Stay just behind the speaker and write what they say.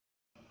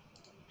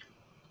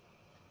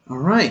All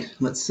right,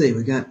 let's see.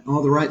 We got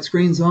all the right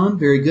screens on.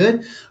 Very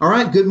good. All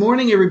right, good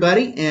morning,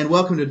 everybody, and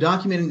welcome to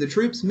Documenting the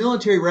Troops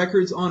Military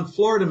Records on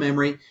Florida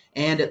Memory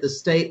and at the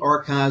State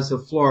Archives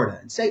of Florida,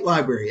 and State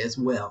Library as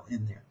well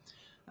in there.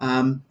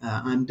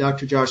 I'm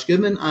Dr. Josh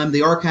Goodman. I'm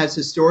the Archives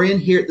Historian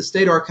here at the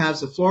State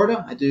Archives of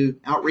Florida. I do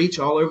outreach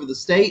all over the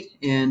state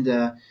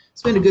and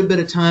spend a good bit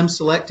of time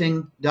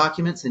selecting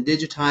documents and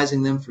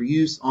digitizing them for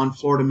use on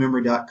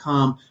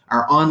FloridaMemory.com,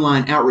 our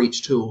online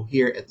outreach tool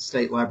here at the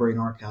State Library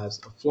and Archives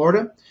of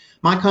Florida.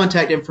 My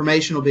contact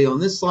information will be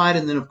on this slide,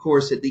 and then, of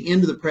course, at the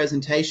end of the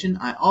presentation,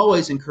 I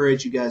always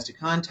encourage you guys to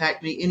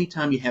contact me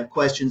anytime you have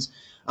questions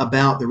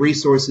about the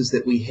resources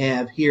that we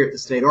have here at the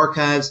State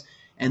Archives.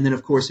 And then,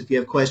 of course, if you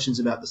have questions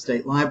about the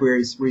State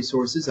Library's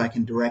resources, I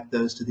can direct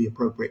those to the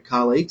appropriate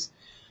colleagues.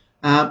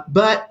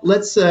 But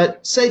let's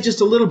say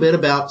just a little bit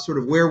about sort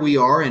of where we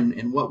are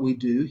and what we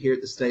do here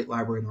at the State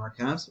Library and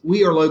Archives.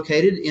 We are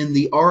located in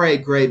the R.A.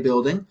 Gray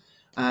building,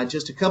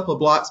 just a couple of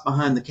blocks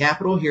behind the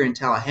Capitol here in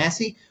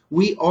Tallahassee.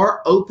 We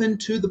are open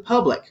to the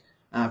public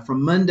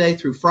from Monday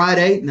through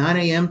Friday, 9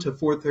 a.m. to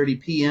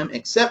 4:30 p.m.,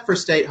 except for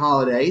state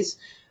holidays.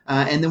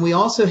 And then we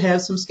also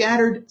have some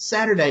scattered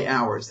Saturday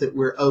hours that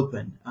we're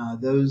open.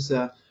 Those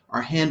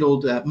are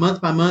handled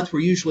month by month. We're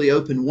usually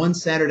open one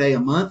Saturday a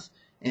month,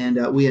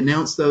 and we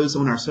announce those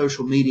on our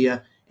social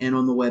media and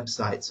on the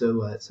website.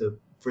 So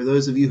for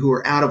those of you who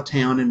are out of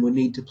town and would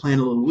need to plan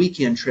a little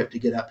weekend trip to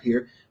get up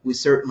here, we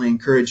certainly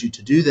encourage you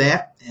to do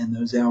that, and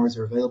those hours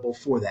are available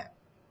for that.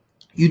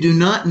 You do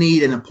not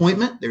need an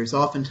appointment. There's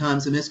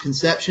oftentimes a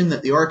misconception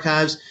that the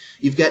archives,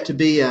 you've got to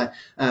be a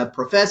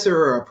professor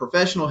or a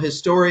professional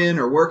historian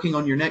or working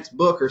on your next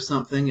book or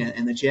something,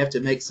 and that you have to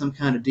make some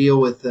kind of deal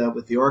with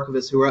the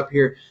archivists who are up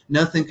here.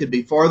 Nothing could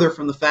be farther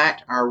from the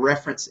fact. Our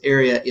reference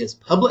area is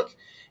public,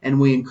 and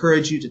we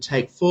encourage you to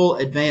take full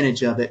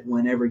advantage of it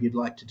whenever you'd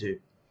like to do.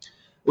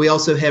 We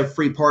also have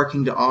free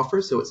parking to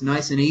offer, so it's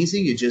nice and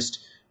easy. You just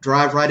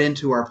drive right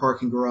into our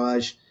parking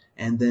garage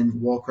and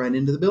then walk right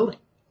into the building.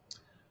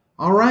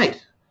 All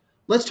right,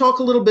 let's talk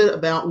a little bit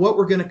about what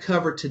we're going to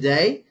cover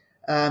today.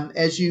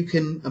 As you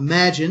can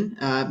imagine,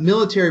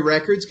 military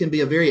records can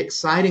be a very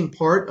exciting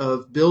part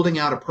of building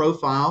out a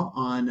profile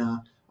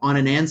on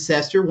an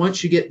ancestor.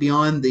 Once you get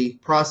beyond the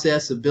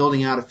process of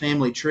building out a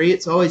family tree,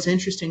 it's always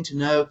interesting to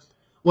know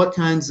what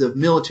kinds of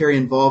military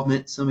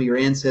involvement some of your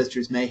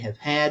ancestors may have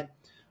had,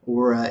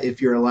 or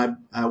if you're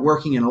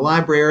working in a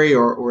library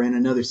or in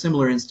another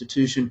similar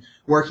institution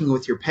working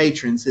with your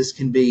patrons, this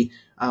can be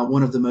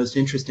one of the most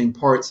interesting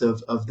parts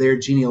of their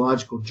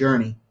genealogical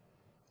journey.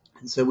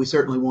 And so we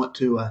certainly want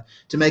to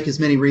make as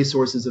many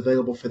resources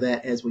available for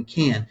that as we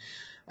can.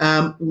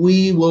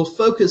 We will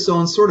focus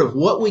on sort of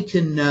what we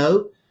can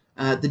know,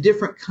 the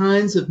different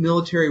kinds of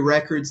military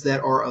records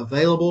that are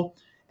available.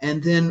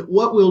 And then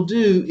what we'll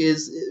do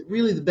is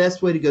really the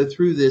best way to go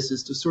through this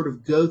is to sort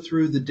of go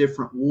through the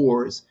different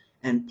wars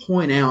and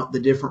point out the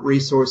different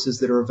resources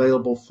that are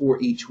available for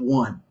each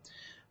one.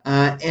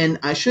 And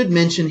I should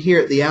mention here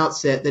at the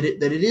outset that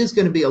it is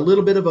going to be a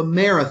little bit of a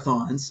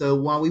marathon. So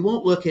while we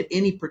won't look at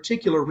any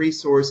particular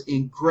resource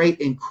in great,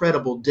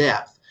 incredible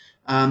depth,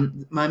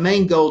 my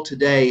main goal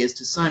today is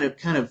to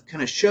kind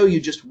of show you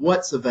just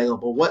what's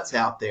available, what's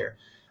out there,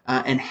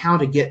 and how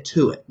to get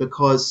to it,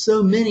 because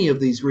so many of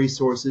these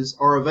resources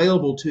are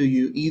available to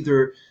you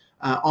either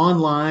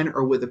online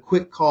or with a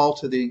quick call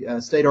to the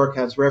State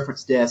Archives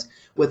reference desk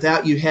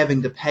without you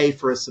having to pay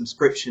for a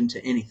subscription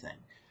to anything.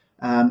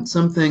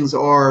 Some things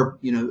are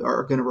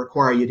going to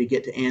require you to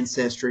get to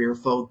Ancestry or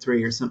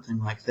Fold3 or something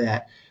like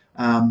that.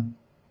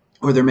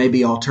 Or there may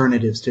be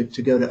alternatives to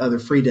go to other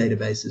free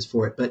databases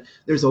for it. But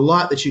there's a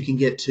lot that you can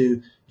get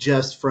to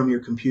just from your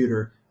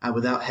computer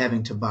without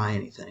having to buy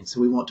anything. So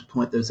we want to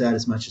point those out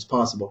as much as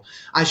possible.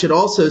 I should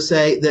also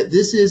say that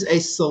this is a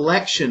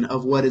selection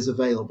of what is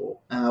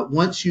available.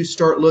 Once you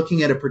start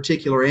looking at a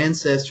particular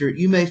ancestor,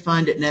 you may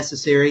find it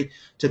necessary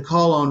to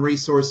call on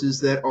resources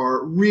that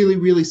are really,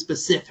 really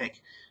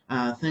specific.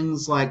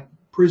 Things like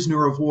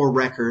prisoner of war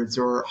records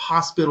or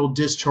hospital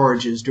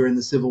discharges during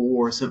the Civil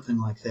War or something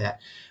like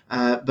that.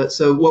 But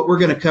so what we're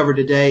going to cover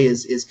today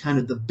is kind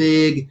of the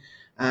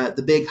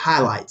big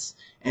highlights.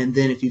 And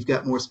then if you've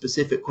got more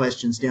specific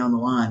questions down the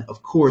line,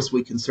 of course,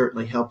 we can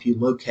certainly help you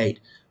locate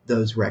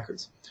those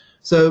records.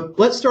 So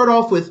let's start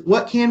off with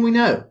what can we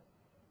know?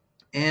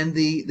 And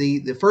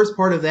the first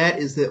part of that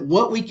is that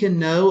what we can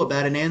know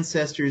about an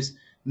ancestor's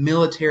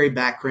military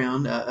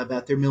background,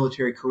 about their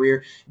military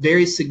career,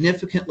 varies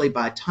significantly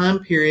by time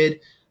period,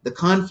 the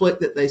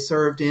conflict that they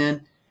served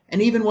in, and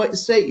even what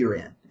state you're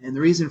in. And the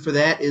reason for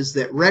that is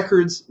that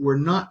records were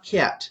not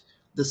kept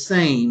the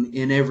same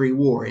in every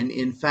war. And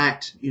in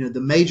fact, the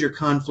major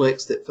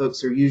conflicts that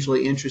folks are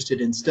usually interested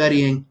in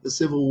studying, the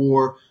Civil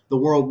War, the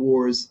World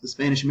Wars, the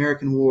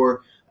Spanish-American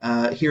War,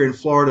 here in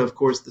Florida, of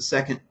course, the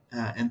Second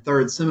and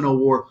Third Seminole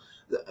War,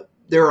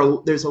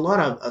 there's a lot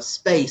of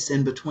space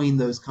in between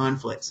those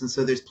conflicts. And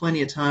so there's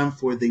plenty of time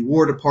for the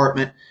War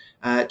Department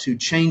to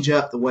change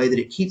up the way that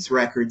it keeps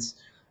records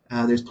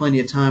There's plenty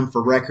of time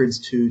for records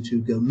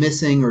to go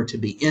missing or to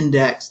be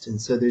indexed,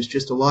 and so there's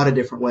just a lot of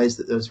different ways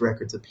that those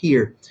records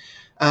appear.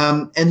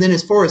 And then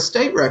as far as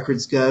state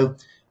records go,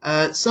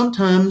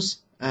 sometimes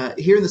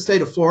here in the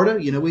state of Florida,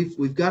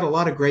 we've got a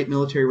lot of great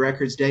military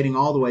records dating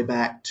all the way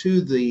back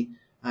to the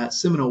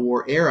Seminole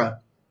War era.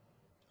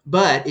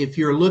 But if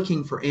you're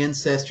looking for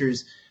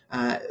ancestors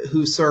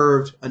who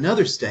served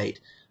another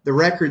state, the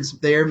records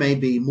there may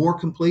be more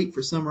complete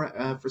for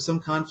some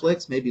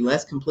conflicts, maybe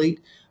less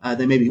complete.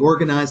 They may be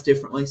organized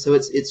differently. So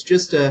it's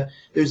just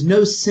there's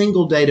no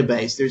single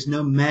database. There's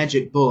no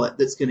magic bullet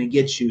that's going to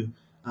get you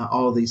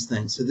all of these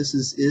things. So this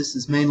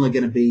is mainly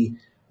going to be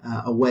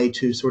a way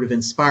to sort of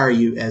inspire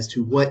you as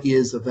to what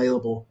is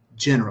available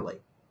generally.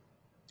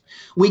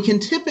 We can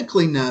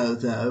typically know,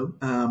 though,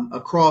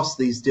 across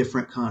these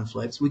different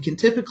conflicts, we can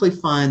typically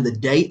find the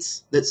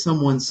dates that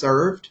someone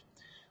served,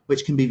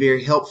 which can be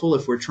very helpful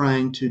if we're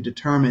trying to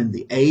determine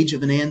the age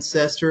of an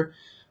ancestor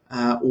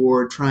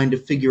or trying to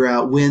figure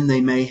out when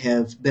they may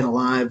have been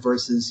alive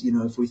versus,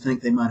 if we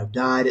think they might have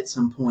died at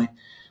some point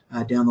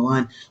down the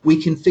line.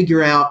 We can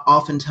figure out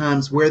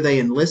oftentimes where they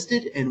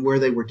enlisted and where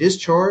they were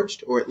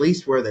discharged, or at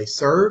least where they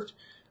served.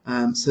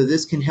 So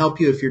this can help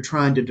you if you're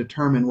trying to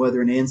determine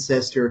whether an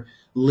ancestor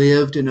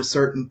lived in a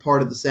certain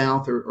part of the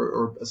South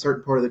or a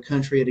certain part of the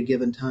country at a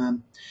given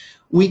time.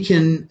 We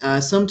can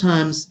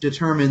sometimes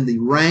determine the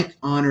rank,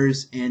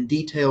 honors, and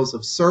details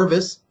of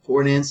service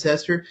for an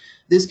ancestor.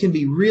 This can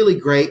be really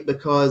great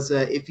because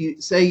if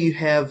you say you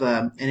have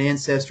an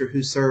ancestor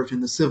who served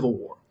in the Civil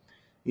War,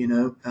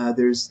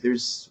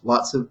 there's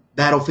lots of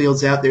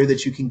battlefields out there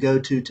that you can go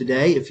to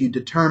today. If you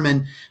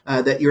determine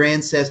that your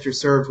ancestor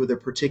served with a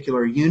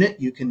particular unit,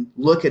 you can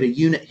look at a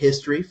unit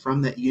history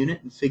from that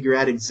unit and figure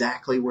out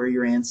exactly where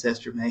your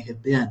ancestor may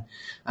have been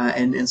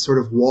and sort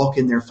of walk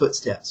in their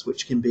footsteps,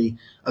 which can be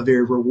a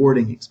very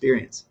rewarding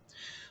experience.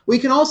 We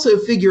can also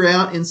figure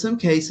out, in some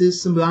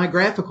cases, some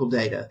biographical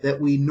data that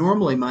we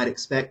normally might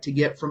expect to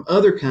get from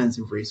other kinds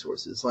of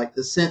resources, like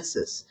the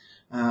census,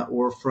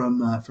 or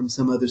from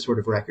some other sort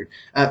of record.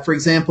 For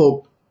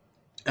example,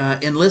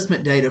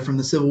 enlistment data from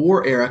the Civil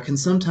War era can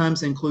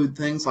sometimes include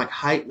things like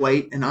height,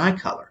 weight, and eye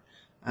color,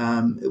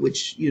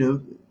 which,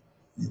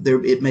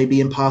 it may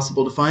be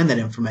impossible to find that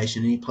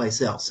information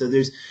anyplace else. So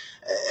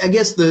I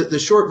guess the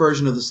short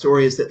version of the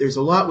story is that there's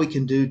a lot we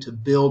can do to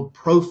build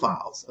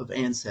profiles of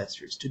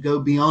ancestors, to go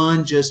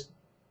beyond just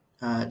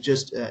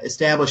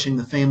establishing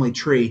the family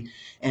tree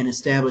and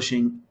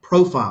establishing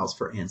profiles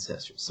for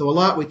ancestors. So a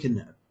lot we can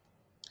know.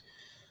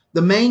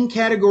 The main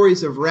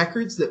categories of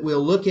records that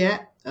we'll look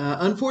at,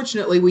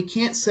 unfortunately, we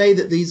can't say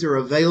that these are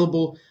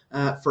available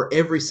for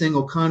every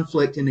single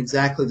conflict in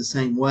exactly the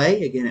same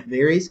way. Again, it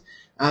varies.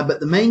 But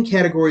the main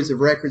categories of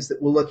records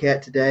that we'll look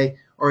at today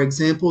are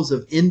examples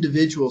of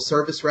individual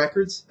service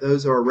records.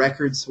 Those are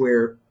records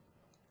where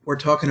we're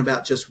talking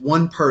about just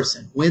one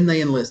person, when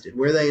they enlisted,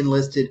 where they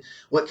enlisted,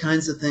 what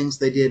kinds of things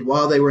they did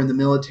while they were in the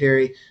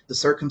military, the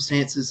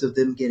circumstances of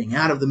them getting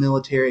out of the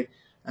military,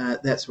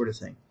 that sort of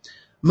thing.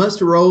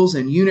 Muster rolls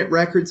and unit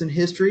records and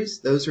histories,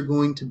 those are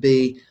going to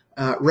be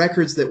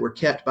records that were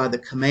kept by the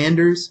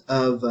commanders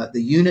of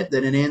the unit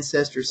that an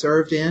ancestor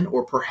served in,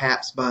 or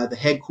perhaps by the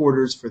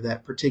headquarters for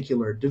that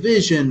particular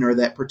division or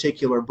that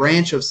particular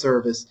branch of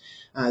service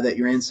that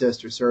your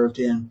ancestor served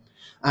in.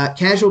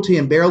 Casualty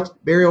and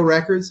burial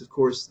records, of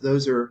course,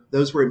 those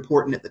were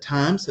important at the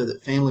time so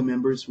that family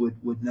members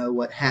would know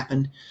what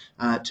happened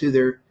to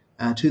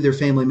their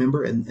family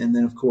member, and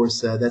then, of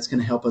course, that's going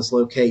to help us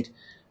locate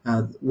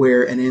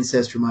where an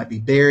ancestor might be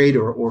buried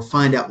or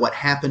find out what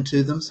happened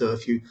to them. So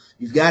if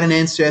you've got an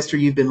ancestor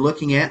you've been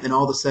looking at and then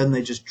all of a sudden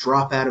they just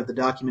drop out of the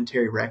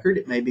documentary record,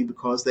 it may be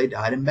because they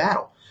died in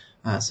battle.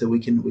 So we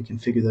can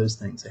figure those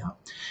things out.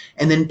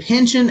 And then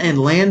pension and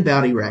land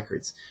bounty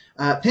records.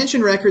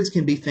 Pension records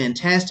can be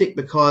fantastic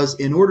because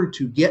in order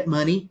to get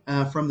money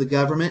from the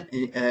government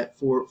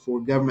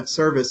for government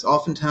service,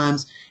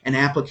 oftentimes an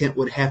applicant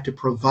would have to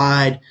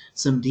provide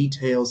some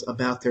details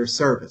about their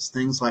service,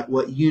 things like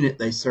what unit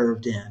they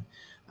served in,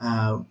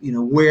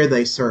 where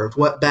they served,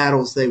 what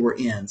battles they were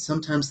in.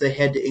 Sometimes they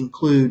had to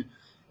include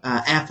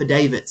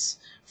affidavits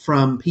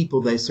from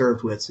people they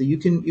served with. So you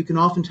can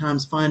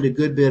oftentimes find a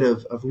good bit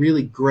of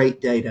really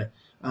great data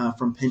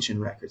from pension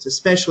records,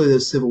 especially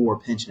those Civil War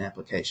pension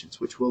applications,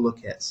 which we'll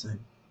look at soon.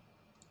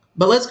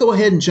 But let's go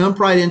ahead and jump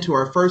right into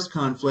our first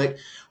conflict.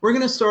 We're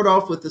going to start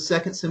off with the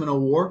Second Seminole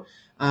War.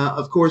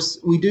 Of course,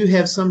 we do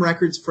have some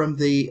records from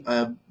the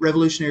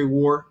Revolutionary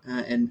War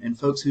and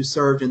folks who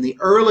served in the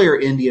earlier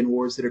Indian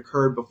Wars that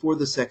occurred before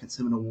the Second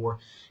Seminole War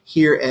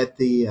here at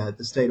the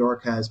State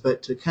Archives.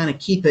 But to kind of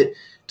keep it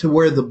to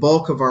where the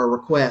bulk of our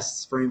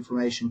requests for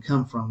information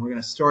come from, we're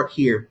going to start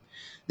here.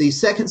 The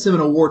Second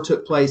Seminole War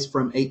took place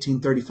from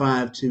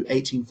 1835 to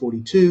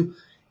 1842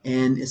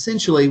 and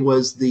essentially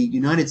was the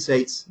United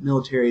States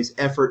military's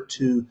effort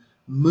to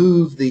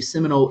move the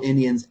Seminole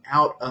Indians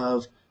out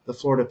of the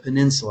Florida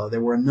Peninsula.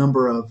 There were a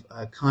number of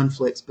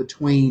conflicts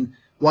between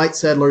white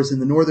settlers in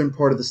the northern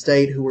part of the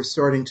state who were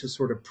starting to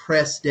sort of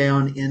press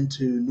down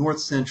into north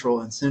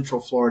central and central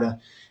Florida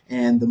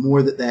And the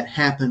more that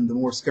happened, the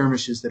more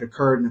skirmishes that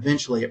occurred, and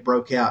eventually it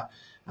broke out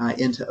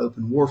into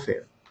open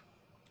warfare.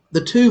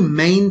 The two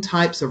main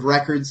types of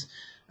records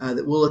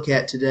that we'll look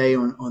at today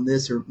on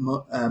this are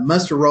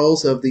muster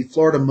rolls of the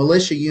Florida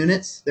militia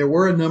units. There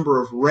were a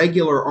number of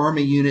regular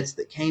Army units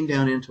that came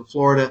down into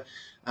Florida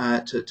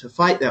to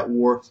fight that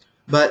war,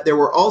 but there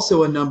were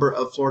also a number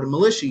of Florida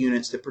militia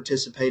units that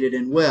participated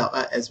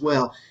as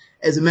well.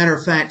 As a matter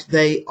of fact,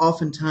 they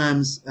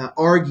oftentimes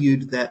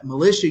argued that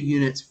militia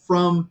units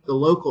from the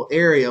local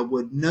area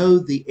would know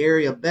the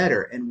area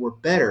better and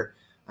would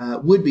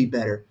be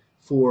better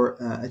for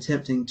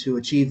attempting to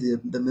achieve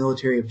the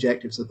military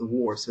objectives of the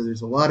war. So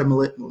there's a lot of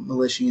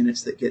militia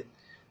units that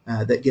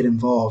get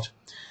involved.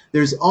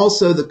 There's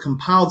also the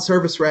compiled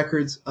service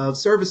records of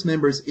service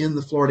members in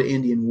the Florida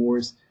Indian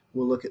Wars.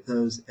 We'll look at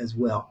those as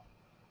well.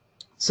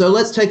 So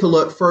let's take a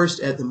look first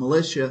at the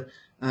militia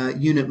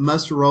unit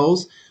muster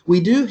rolls. We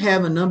do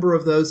have a number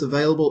of those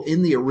available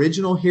in the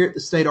original here at the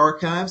State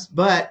Archives,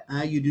 but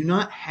you do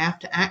not have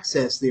to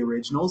access the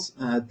originals.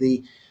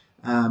 The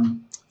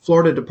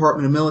Florida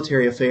Department of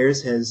Military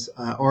Affairs has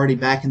already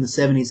back in the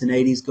 70s and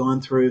 80s gone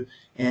through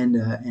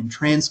and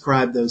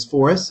transcribed those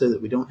for us so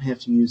that we don't have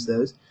to use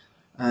those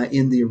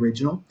in the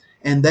original.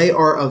 And they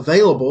are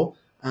available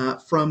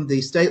from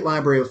the State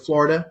Library of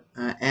Florida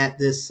at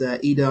this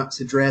eDocs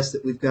address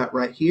that we've got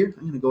right here.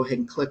 I'm going to go ahead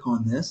and click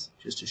on this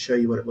just to show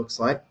you what it looks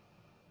like.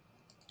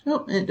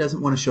 Oh, and it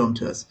doesn't want to show them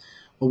to us.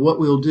 Well, what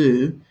we'll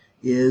do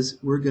is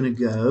we're going to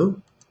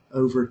go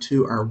over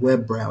to our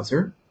web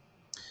browser.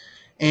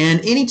 And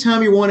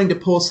anytime you're wanting to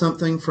pull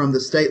something from the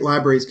State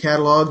Library's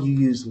catalog, you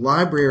use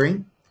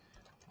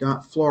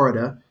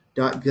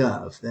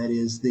library.florida.gov. That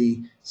is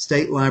the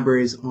State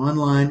Library's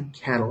online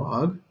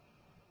catalog.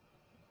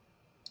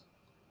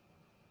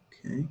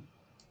 Okay,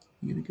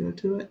 you going to go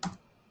to it?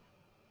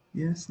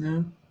 Yes,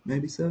 no,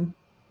 maybe so?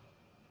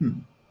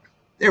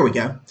 There we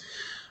go.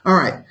 All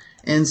right,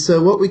 and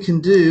so what we can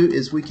do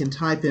is we can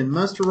type in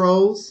muster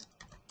rolls,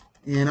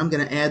 and I'm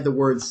going to add the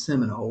word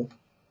Seminole.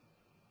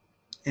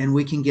 And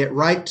we can get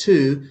right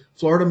to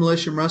Florida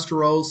Militia Muster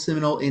Rolls,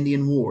 Seminole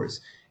Indian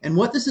Wars. And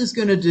what this is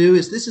going to do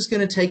is this is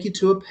going to take you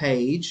to a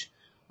page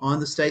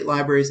on the State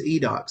Library's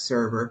eDocs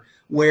server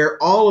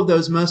where all of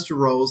those muster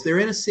rolls, they're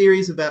in a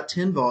series of about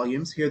 10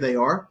 volumes. Here they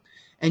are.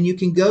 And you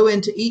can go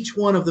into each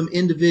one of them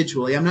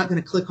individually. I'm not going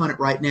to click on it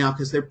right now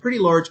because they're pretty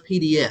large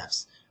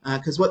PDFs.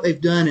 Because what they've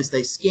done is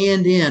they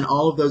scanned in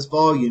all of those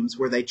volumes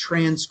where they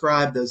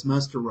transcribed those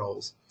muster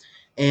rolls.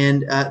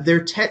 And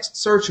they're text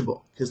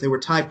searchable because they were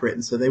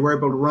typewritten, so they were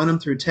able to run them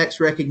through text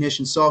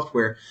recognition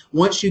software.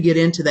 Once you get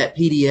into that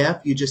PDF,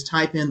 you just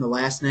type in the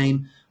last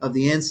name of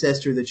the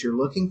ancestor that you're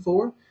looking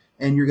for,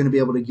 and you're going to be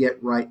able to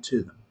get right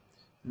to them.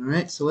 All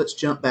right, so let's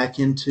jump back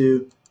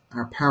into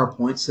our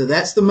PowerPoint. So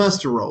that's the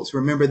muster rolls.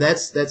 Remember,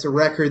 that's a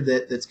record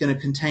that's going to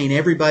contain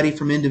everybody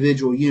from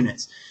individual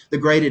units. The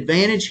great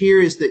advantage here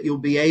is that you'll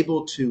be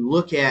able to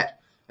look at,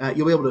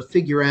 you'll be able to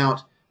figure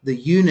out the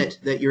unit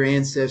that your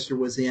ancestor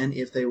was in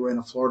if they were in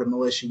a Florida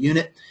militia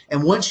unit.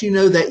 And once you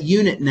know that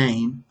unit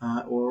name,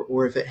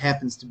 or if it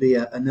happens to be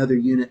another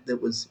unit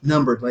that was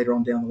numbered later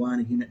on down the line,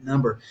 a unit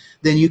number,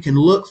 then you can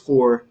look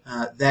for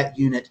that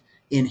unit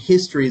in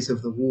histories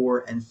of the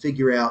war and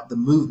figure out the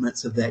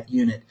movements of that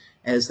unit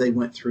as they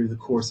went through the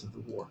course of the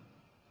war.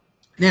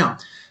 Now,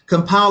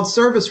 compiled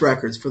service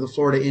records for the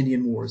Florida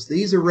Indian Wars.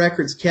 These are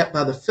records kept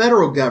by the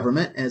federal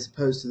government as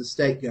opposed to the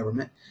state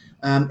government.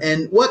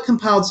 And what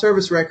compiled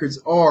service records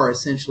are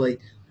essentially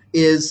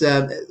is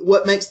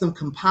what makes them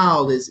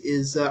compiled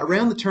is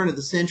around the turn of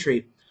the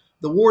century,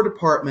 the War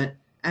Department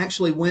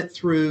actually went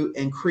through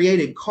and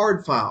created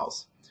card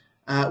files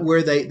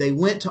where they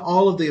went to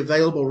all of the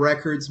available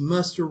records,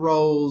 muster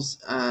rolls,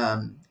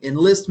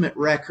 enlistment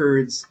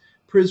records,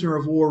 prisoner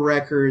of war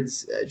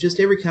records, just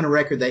every kind of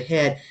record they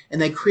had, and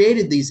they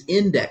created these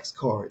index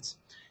cards.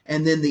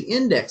 And then the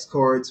index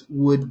cards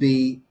would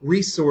be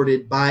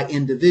resorted by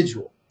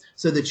individual,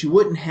 so that you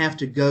wouldn't have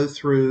to go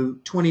through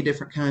 20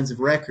 different kinds of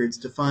records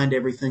to find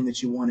everything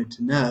that you wanted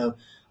to know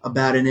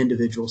about an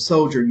individual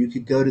soldier. You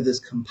could go to this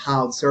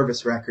compiled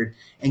service record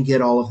and get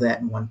all of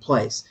that in one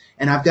place.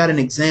 And I've got an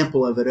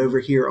example of it over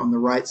here on the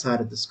right side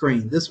of the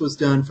screen. This was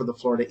done for the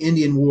Florida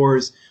Indian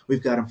Wars.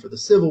 We've got them for the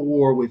Civil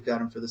War. We've got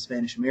them for the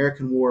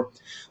Spanish-American War.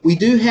 We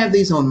do have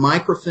these on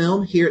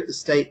microfilm here at the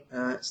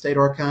State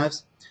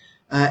Archives.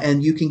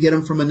 And you can get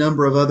them from a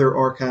number of other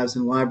archives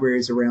and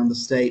libraries around the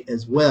state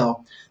as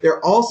well. They're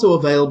also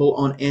available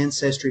on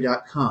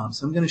ancestry.com.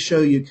 So I'm going to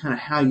show you kind of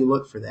how you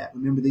look for that.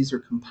 Remember, these are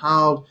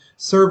compiled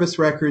service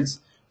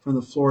records from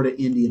the Florida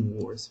Indian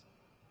Wars.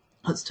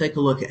 Let's take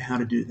a look at how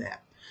to do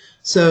that.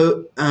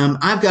 So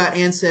I've got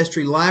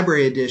Ancestry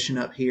Library Edition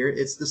up here.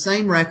 It's the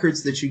same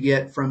records that you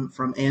get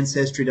from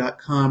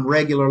Ancestry.com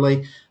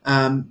regularly.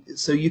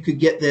 So you could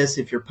get this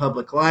if you're a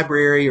public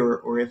library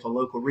or if a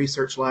local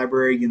research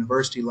library,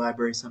 university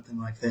library, something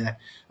like that.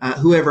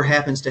 Whoever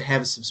happens to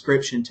have a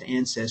subscription to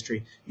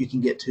Ancestry, you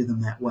can get to them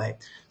that way.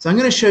 So I'm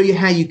going to show you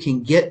how you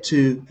can get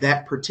to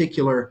that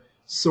particular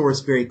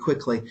source very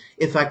quickly.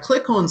 If I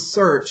click on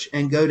Search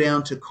and go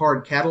down to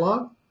Card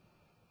Catalog,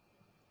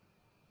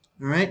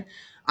 All right.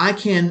 I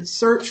can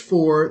search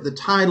for the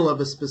title of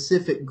a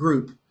specific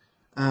group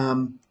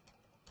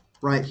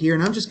right here,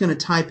 and I'm just going to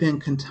type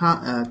in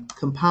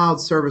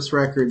compiled service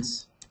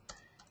records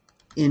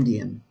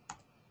Indian.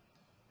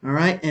 All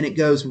right, and it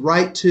goes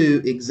right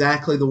to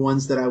exactly the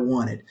ones that I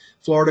wanted.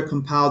 Florida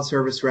compiled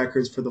service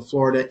records for the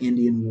Florida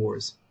Indian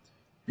Wars.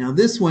 Now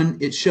this one,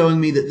 it's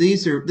showing me that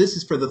this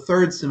is for the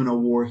Third Seminole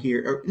War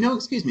here. Or, no,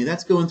 excuse me,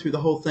 that's going through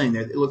the whole thing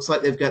there. It looks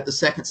like they've got the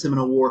Second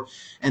Seminole War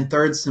and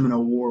Third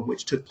Seminole War,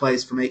 which took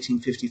place from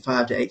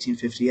 1855 to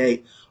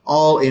 1858,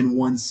 all in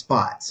one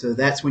spot. So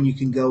that's when you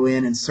can go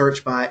in and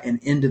search by an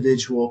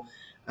individual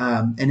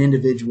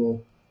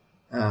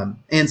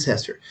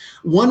ancestor.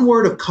 One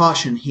word of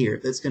caution here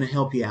that's going to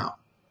help you out.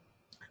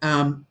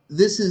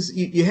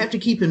 You have to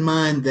keep in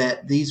mind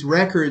that these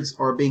records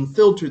are being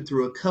filtered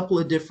through a couple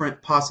of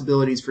different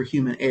possibilities for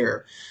human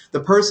error. The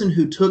person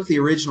who took the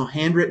original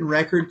handwritten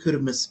record could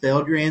have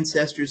misspelled your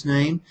ancestor's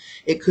name.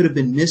 It could have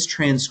been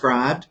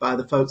mistranscribed by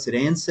the folks at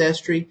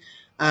Ancestry.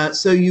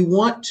 So you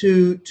want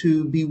to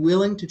be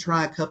willing to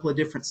try a couple of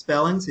different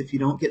spellings if you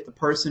don't get the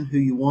person who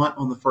you want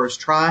on the first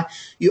try.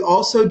 You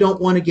also don't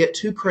want to get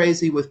too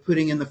crazy with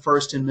putting in the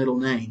first and middle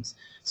names.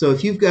 So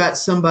if you've got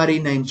somebody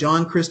named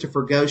John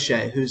Christopher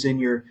Gaucher who's in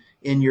your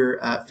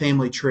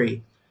family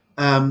tree,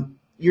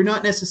 you're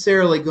not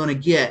necessarily going to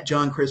get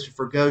John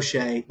Christopher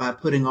Gaucher by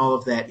putting all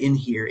of that in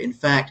here. In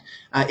fact,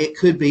 it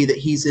could be that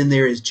he's in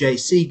there as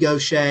J.C.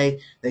 Gaucher.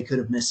 They could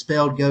have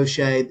misspelled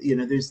Gaucher. You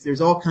know, there's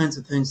all kinds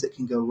of things that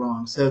can go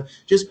wrong. So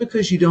just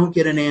because you don't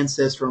get an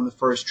ancestor on the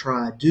first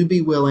try, do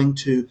be willing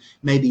to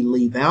maybe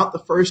leave out the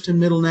first and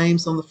middle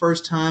names on the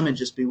first time and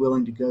just be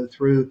willing to go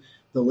through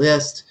the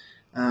list.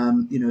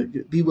 You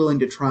know, be willing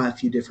to try a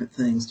few different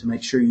things to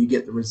make sure you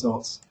get the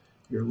results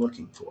you're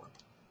looking for.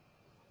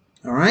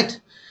 All right.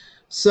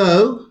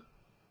 So,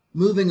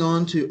 moving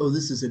on to, oh,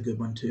 this is a good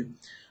one too.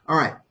 All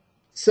right,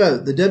 so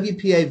the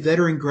WPA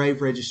Veteran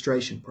Grave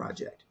Registration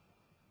Project.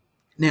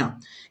 Now,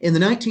 in the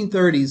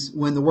 1930s,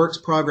 when the Works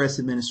Progress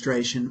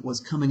Administration was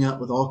coming up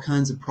with all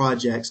kinds of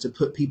projects to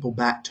put people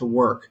back to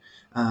work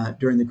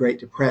during the Great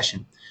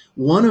Depression,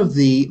 one of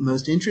the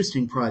most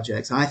interesting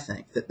projects, I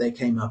think, that they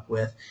came up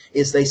with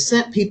is they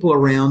sent people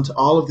around to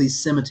all of these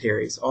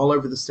cemeteries all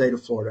over the state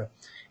of Florida,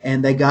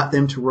 and they got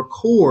them to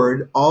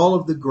record all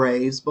of the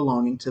graves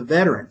belonging to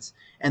veterans.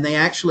 And they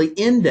actually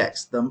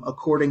indexed them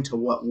according to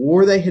what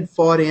war they had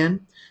fought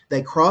in.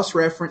 They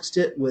cross-referenced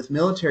it with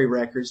military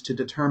records to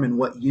determine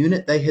what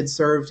unit they had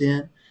served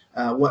in,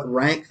 what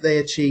rank they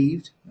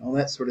achieved, all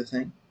that sort of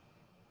thing.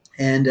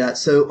 And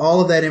so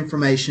all of that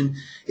information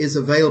is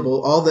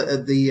available. All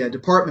the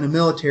Department of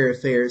Military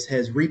Affairs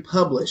has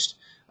republished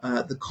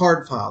the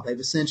card file. They've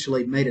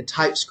essentially made a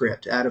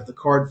typescript out of the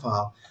card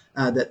file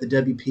that the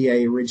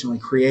WPA originally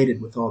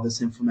created with all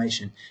this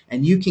information.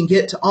 And you can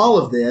get to all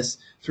of this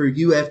through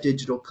UF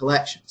Digital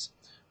Collections.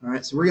 All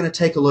right, so we're going to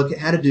take a look at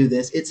how to do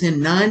this. It's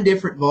in 9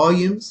 different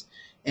volumes,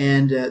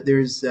 and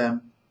there's,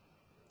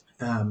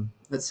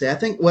 let's see, I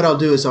think what I'll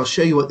do is I'll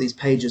show you what these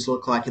pages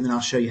look like, and then I'll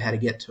show you how to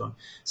get to them.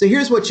 So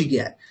here's what you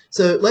get.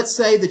 So let's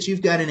say that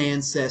you've got an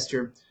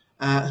ancestor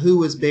who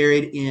was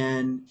buried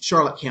in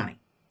Charlotte County,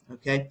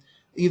 okay?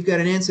 You've got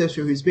an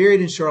ancestor who's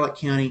buried in Charlotte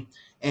County,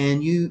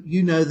 and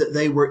you know that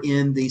they were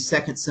in the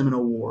Second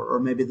Seminole War or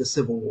maybe the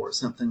Civil War,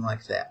 something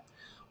like that.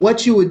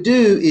 What you would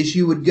do is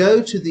you would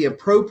go to the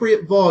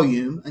appropriate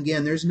volume.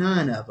 Again, there's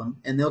 9 of them,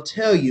 and they'll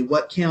tell you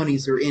what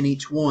counties are in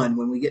each one.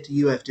 When we get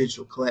to UF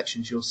Digital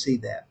Collections, you'll see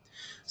that.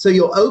 So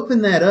you'll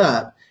open that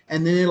up,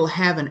 and then it'll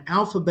have an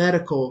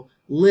alphabetical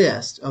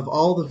list of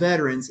all the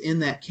veterans in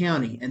that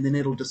county, and then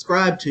it'll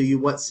describe to you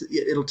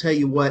it'll tell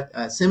you what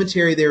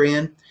cemetery they're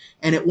in.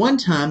 And at one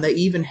time, they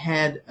even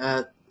had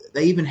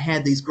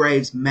these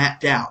graves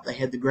mapped out. They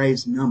had the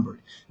graves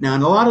numbered. Now,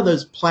 and a lot of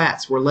those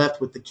plats were left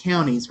with the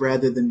counties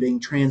rather than being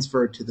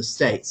transferred to the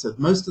state. So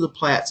most of the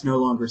plats no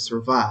longer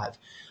survive.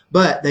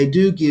 But they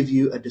do give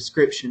you a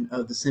description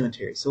of the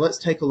cemetery. So let's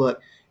take a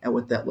look at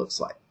what that looks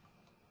like.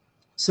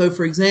 So,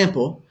 for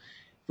example,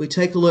 if we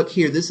take a look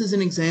here, this is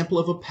an example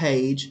of a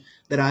page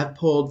that I've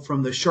pulled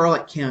from the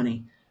Charlotte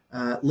County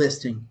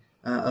listing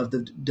of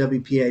the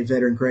WPA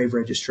Veteran Grave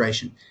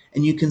Registration.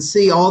 And you can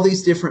see all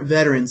these different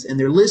veterans, and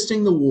they're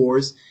listing the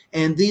wars,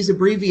 and these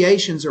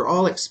abbreviations are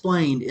all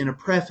explained in a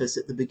preface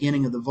at the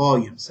beginning of the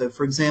volume. So,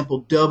 for example,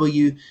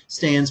 W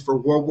stands for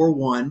World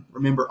War I.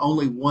 Remember,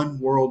 only one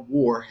world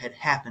war had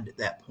happened at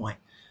that point.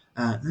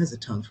 That's a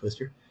tongue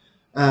twister.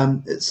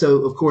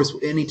 So, of course,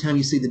 anytime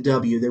you see the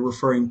W, they're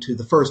referring to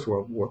the First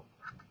World War.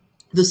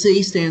 The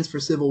C stands for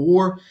Civil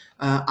War.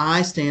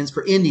 I stands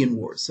for Indian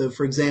Wars. So,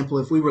 for example,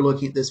 if we were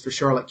looking at this for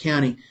Charlotte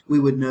County, we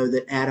would know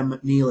that Adam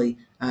McNeely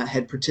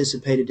had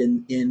participated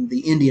in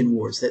the Indian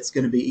Wars. That's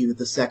going to be either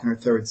the Second or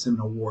Third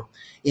Seminole War.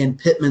 In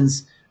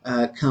Pittman's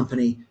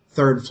company,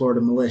 3rd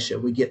Florida Militia,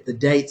 we get the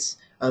dates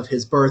of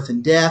his birth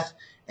and death.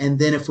 And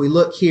then if we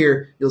look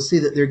here, you'll see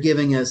that they're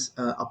giving us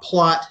a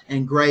plot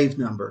and grave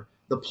number.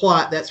 The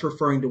plot, that's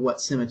referring to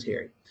what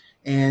cemetery.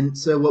 And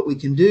so what we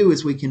can do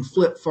is we can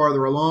flip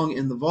farther along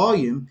in the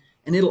volume,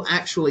 and it'll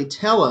actually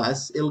tell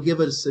us, it'll give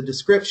us a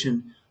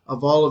description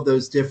of all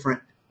those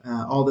different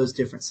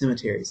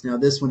cemeteries. Now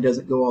this one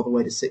doesn't go all the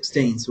way to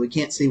 16, so we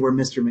can't see where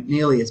Mr.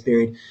 McNeely is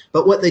buried.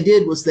 But what they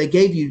did was they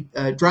gave you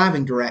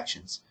driving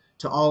directions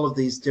to all of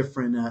these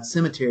different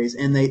cemeteries,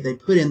 and they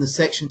put in the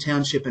section,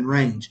 township, and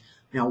range.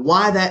 Now,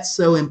 why that's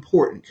so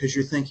important? Because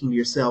you're thinking to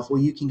yourself,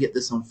 well, you can get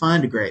this on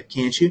Find a Grave,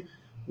 can't you?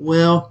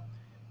 Well,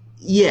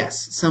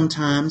 yes,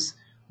 sometimes.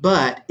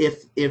 But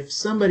if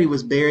somebody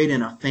was buried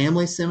in a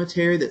family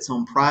cemetery that's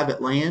on private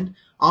land,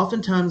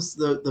 oftentimes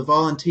the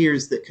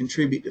volunteers that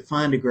contribute to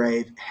Find a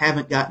Grave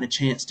haven't gotten a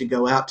chance to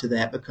go out to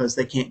that because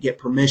they can't get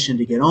permission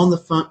to get on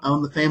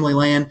the family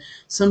land.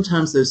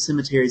 Sometimes those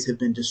cemeteries have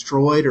been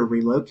destroyed or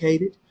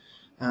relocated.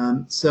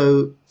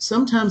 So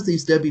sometimes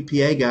these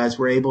WPA guys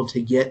were able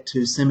to get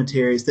to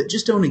cemeteries that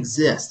just don't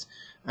exist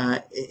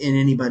in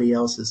anybody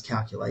else's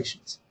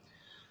calculations.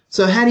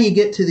 So how do you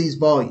get to these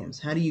volumes?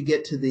 How do you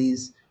get to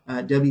these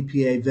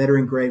WPA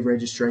Veteran Grave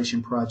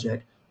Registration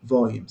Project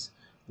volumes?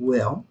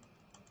 Well,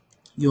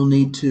 you'll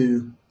need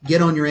to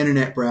get on your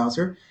internet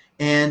browser,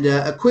 and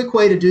a quick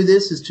way to do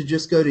this is to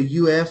just go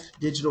to UF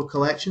Digital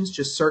Collections.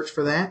 Just search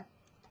for that.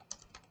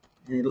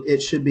 And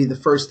it should be the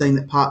first thing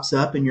that pops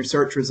up in your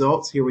search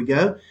results. Here we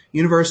go.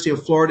 University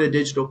of Florida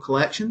Digital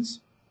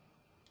Collections.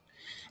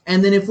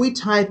 And then if we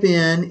type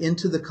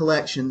into the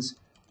collections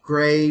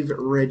grave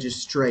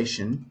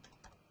registration,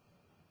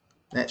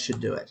 that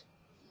should do it.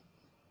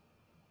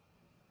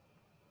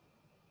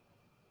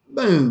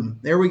 Boom,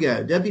 there we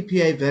go.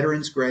 WPA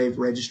Veterans Grave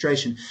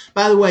Registration.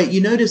 By the way, you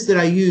notice that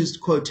I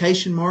used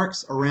quotation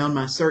marks around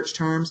my search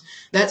terms.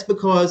 That's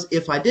because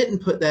if I didn't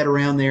put that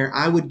around there,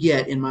 I would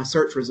get in my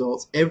search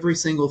results every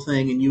single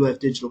thing in UF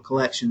Digital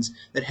Collections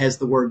that has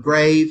the word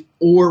grave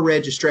or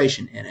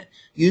registration in it.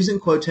 Using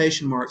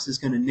quotation marks is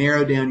going to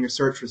narrow down your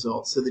search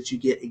results so that you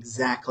get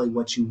exactly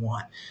what you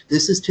want.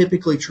 This is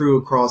typically true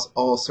across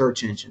all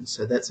search engines,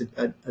 so that's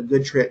a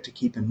good trick to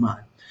keep in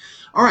mind.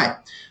 All right,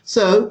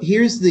 so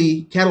here's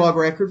the catalog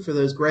record for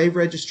those grave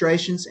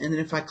registrations, and then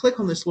if I click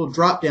on this little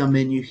drop-down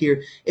menu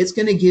here, it's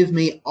going to give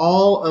me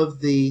all of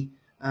the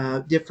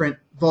different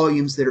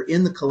volumes that are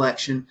in the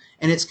collection,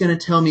 and it's going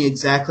to tell me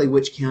exactly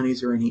which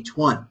counties are in each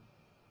one.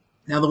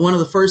 Now, one of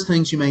the first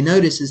things you may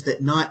notice is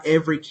that not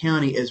every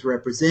county is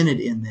represented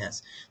in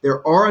this.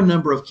 There are a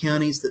number of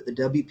counties that the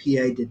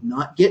WPA did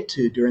not get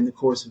to during the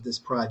course of this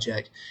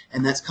project,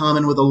 and that's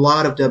common with a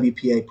lot of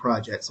WPA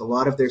projects. A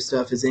lot of their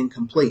stuff is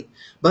incomplete.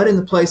 But in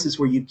the places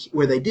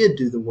where they did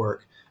do the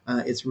work,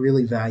 it's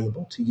really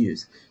valuable to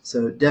use.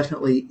 So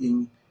definitely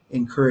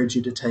encourage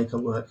you to take a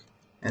look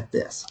at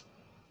this.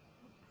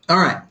 All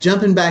right,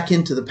 jumping back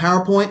into the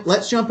PowerPoint,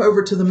 let's jump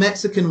over to the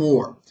Mexican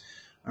War.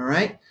 All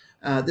right.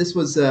 This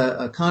was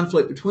a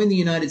conflict between the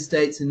United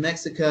States and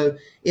Mexico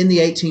in the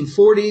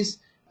 1840s.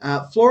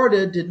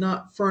 Florida did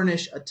not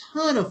furnish a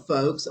ton of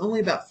folks. Only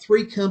about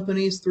 3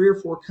 or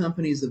 4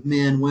 companies of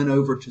men went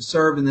over to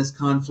serve in this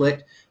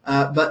conflict.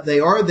 But they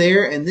are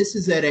there, and this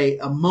is at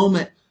a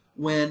moment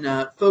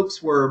when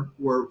folks were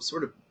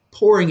sort of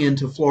pouring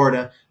into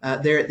Florida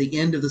there at the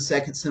end of the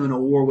Second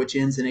Seminole War, which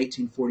ends in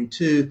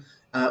 1842.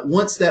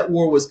 Once that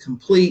war was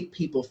complete,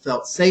 people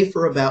felt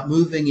safer about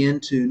moving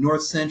into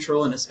north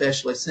central and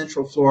especially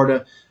central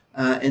Florida.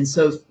 And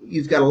so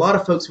you've got a lot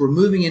of folks who were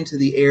moving into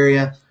the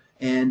area,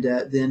 and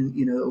then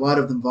a lot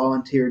of them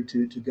volunteered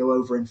to go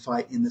over and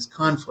fight in this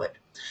conflict.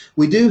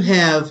 We do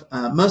have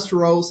muster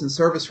rolls and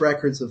service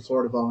records of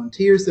Florida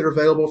volunteers that are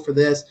available for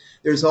this.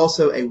 There's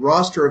also a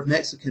roster of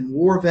Mexican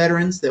War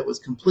veterans that was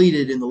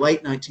completed in the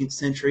late 19th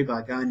century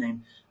by a guy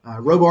named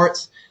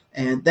Robarts.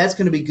 And that's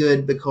going to be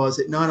good because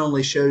it not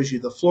only shows you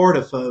the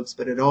Florida folks,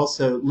 but it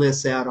also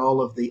lists out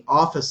all of the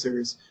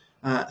officers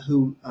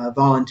who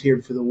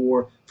volunteered for the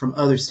war from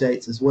other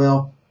states as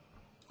well.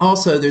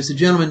 Also, there's a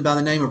gentleman by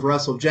the name of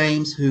Russell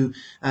James who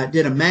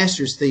did a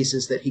master's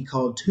thesis that he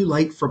called Too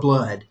Late for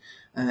Blood.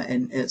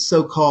 And it's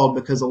so called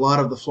because a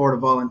lot of the Florida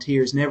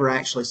volunteers never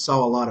actually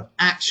saw a lot of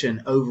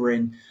action over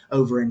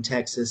in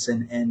Texas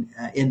and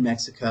in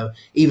Mexico,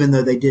 even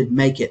though they did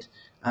make it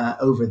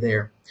over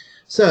there.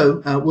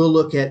 So we'll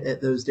look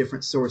at those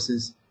different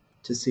sources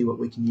to see what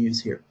we can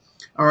use here.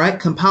 All right,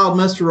 compiled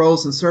muster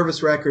rolls and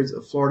service records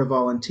of Florida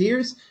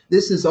volunteers.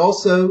 This is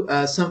also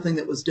something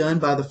that was done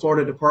by the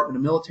Florida Department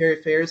of Military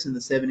Affairs in the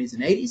 70s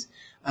and 80s.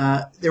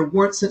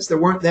 Since there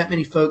weren't that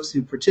many folks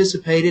who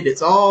participated,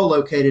 it's all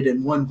located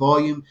in one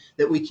volume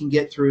that we can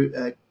get through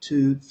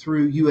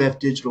UF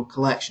Digital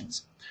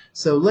Collections.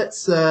 So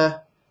let's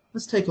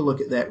take a look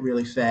at that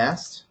really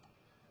fast.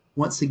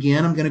 Once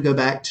again, I'm going to go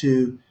back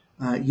to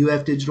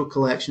UF Digital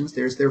Collections.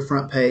 There's their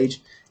front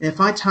page. And if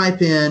I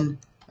type in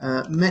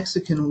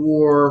Mexican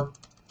War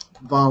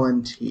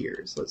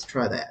volunteers, let's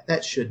try that.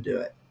 That should do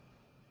it.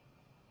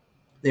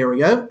 There we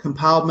go.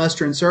 Compiled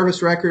muster and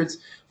service records,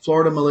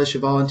 Florida Militia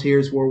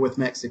Volunteers, War with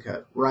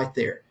Mexico. Right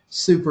there.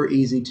 Super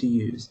easy to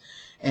use.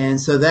 And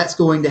so that's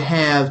going to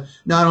have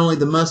not only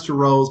the muster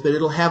rolls, but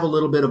it'll have a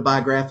little bit of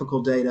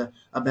biographical data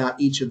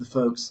about each of the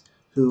folks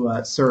who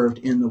served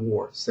in the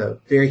war. So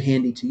very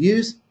handy to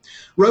use.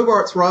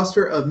 Robart's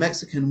roster of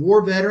Mexican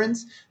War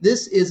veterans.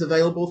 This is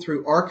available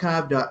through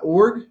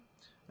archive.org.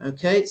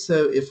 Okay,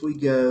 so if we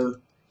go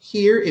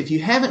here, if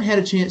you haven't had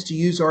a chance to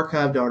use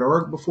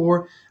archive.org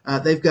before,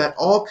 they've got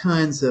all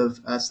kinds of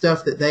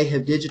stuff that they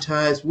have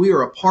digitized. We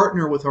are a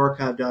partner with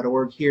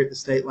archive.org here at the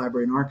State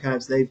Library and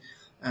Archives. They've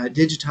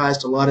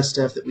digitized a lot of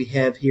stuff that we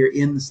have here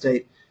in the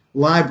State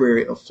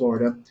Library of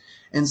Florida.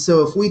 And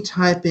so if we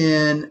type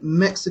in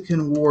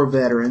Mexican War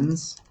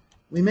veterans,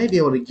 we may be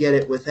able to get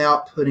it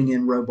without putting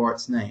in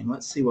Robart's name.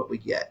 Let's see what we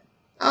get.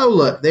 Oh,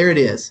 look, there it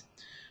is.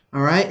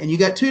 All right, and you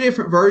got two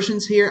different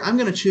versions here. I'm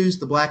going to choose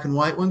the black and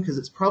white one because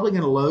it's probably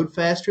going to load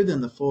faster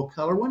than the full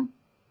color one.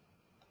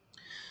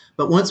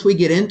 But once we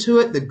get into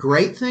it, the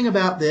great thing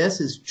about this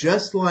is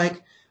just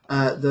like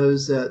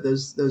those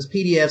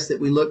PDFs that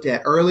we looked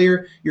at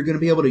earlier, you're going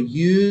to be able to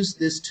use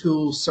this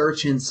tool,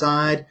 search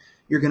inside.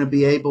 You're going to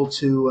be able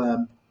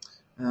to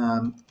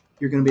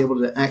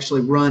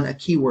actually run a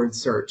keyword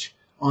search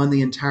on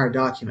the entire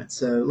document.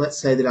 So let's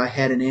say that I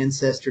had an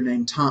ancestor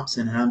named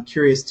Thompson, and I'm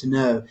curious to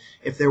know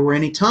if there were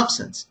any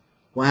Thompsons.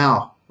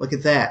 Wow, look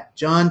at that.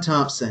 John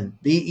Thompson,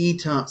 B.E.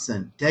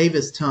 Thompson,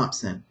 Davis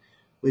Thompson.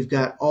 We've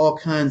got all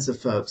kinds of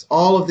folks.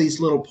 All of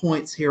these little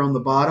points here on the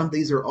bottom,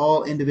 these are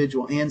all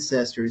individual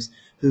ancestors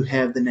who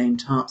have the name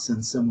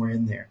Thompson somewhere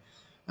in there.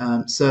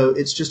 So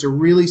it's just a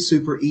really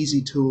super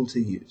easy tool to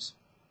use.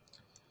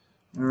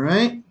 All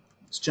right,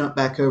 let's jump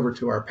back over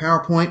to our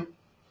PowerPoint.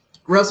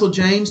 Russell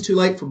James, Too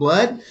Late for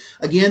Blood.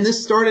 Again,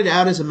 this started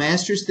out as a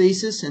master's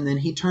thesis, and then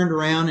he turned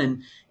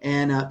around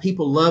and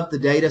people loved the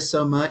data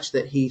so much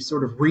that he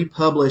sort of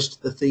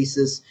republished the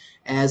thesis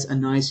as a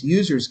nice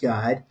user's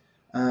guide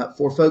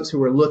for folks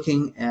who are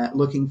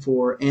looking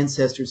for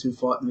ancestors who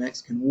fought in the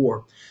Mexican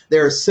War.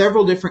 There are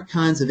several different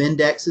kinds of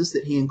indexes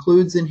that he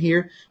includes in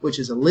here, which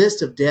is a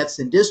list of deaths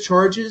and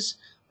discharges,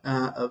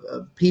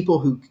 of people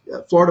who,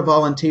 Florida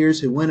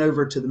volunteers who went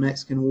over to the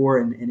Mexican War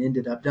and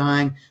ended up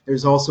dying.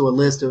 There's also a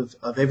list of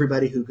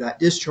everybody who got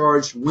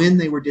discharged, when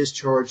they were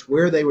discharged,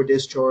 where they were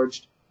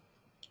discharged,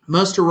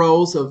 muster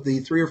rolls of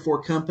the 3 or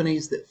 4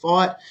 companies that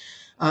fought,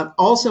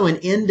 also an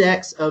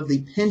index of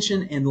the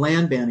pension and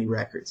land bounty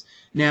records.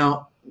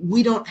 Now,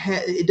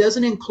 it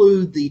doesn't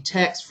include the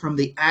text from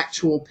the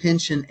actual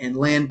pension and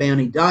land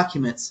bounty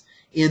documents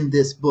in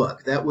this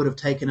book. That would have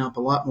taken up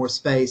a lot more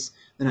space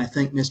than I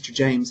think Mr.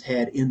 James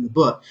had in the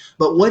book.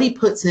 But what he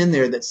puts in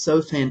there that's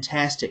so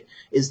fantastic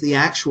is the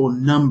actual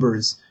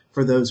numbers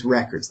for those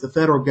records. The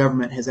federal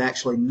government has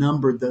actually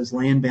numbered those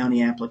land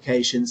bounty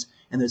applications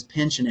and those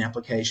pension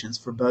applications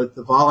for both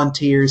the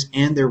volunteers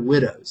and their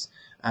widows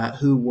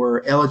who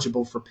were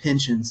eligible for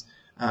pensions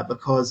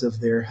because of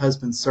their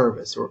husband's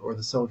service or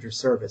the soldier's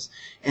service.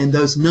 And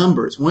those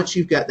numbers, once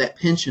you've got that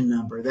pension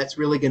number, that's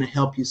really going to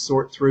help you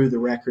sort through the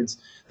records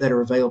that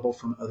are available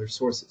from other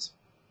sources.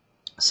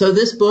 So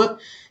this book,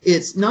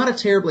 it's not a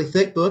terribly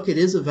thick book. It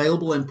is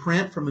available in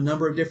print from a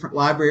number of different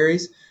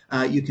libraries.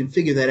 You can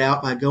figure that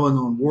out by going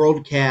on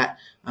WorldCat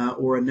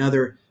or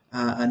another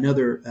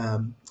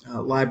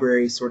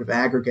library sort of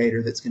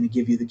aggregator that's going to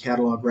give you the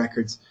catalog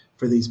records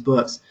for these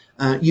books.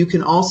 You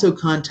can also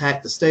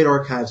contact the State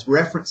Archives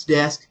Reference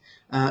Desk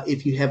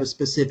if you have a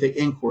specific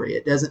inquiry.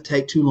 It doesn't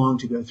take too long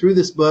to go through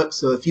this book,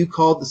 so if you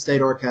called the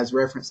State Archives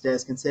Reference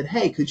Desk and said,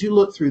 hey, could you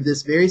look through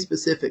this very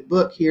specific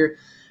book here,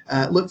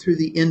 look through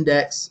the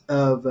index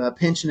of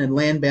pension and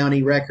land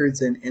bounty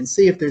records and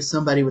see if there's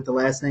somebody with the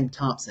last name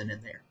Thompson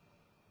in there,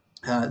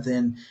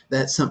 then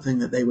that's something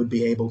that they would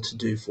be able to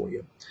do for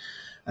you.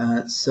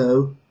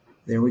 So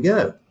there we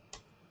go.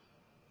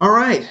 All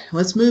right,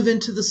 let's move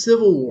into the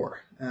Civil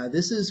War.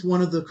 This is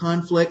one of the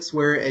conflicts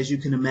where, as you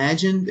can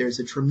imagine, there's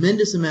a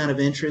tremendous amount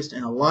of interest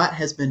and a lot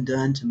has been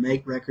done to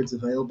make records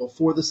available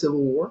for the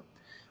Civil War.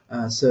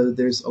 So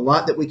there's a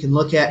lot that we can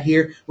look at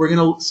here. We're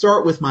going to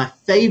start with my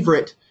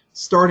favorite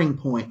starting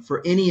point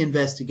for any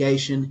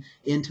investigation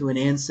into an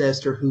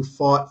ancestor who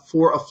fought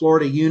for a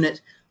Florida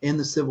unit in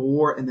the Civil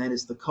War, and that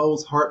is the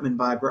Coles-Hartman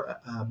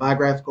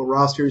biographical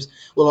rosters.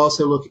 We'll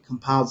also look at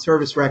compiled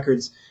service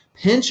records,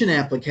 pension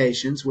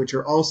applications, which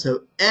are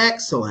also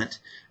excellent,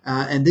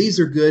 and these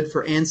are good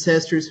for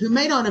ancestors who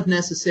may not have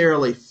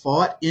necessarily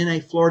fought in a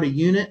Florida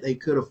unit. They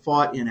could have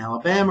fought in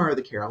Alabama or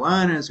the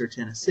Carolinas or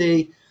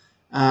Tennessee,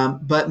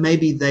 but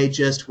maybe they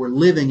just were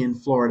living in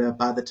Florida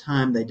by the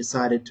time they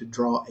decided to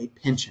draw a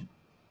pension.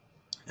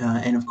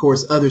 And of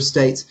course, other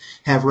states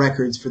have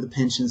records for the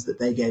pensions that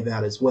they gave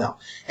out as well.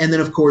 And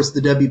then, of course,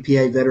 the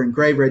WPA Veteran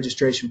Grave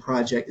Registration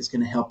Project is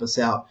going to help us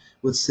out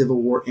with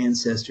Civil War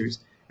ancestors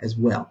as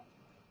well.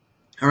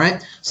 All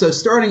right, so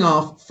starting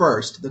off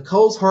first, the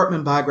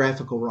Coles-Hartman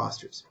biographical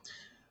rosters.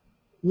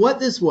 What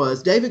this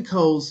was, David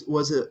Coles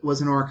was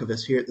an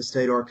archivist here at the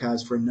State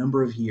Archives for a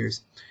number of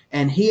years,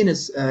 and he and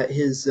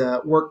his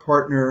work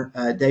partner,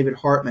 David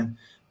Hartman,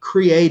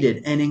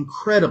 created an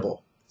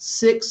incredible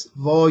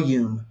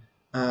 6-volume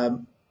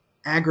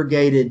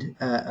aggregated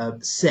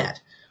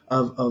set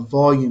of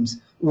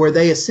volumes where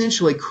they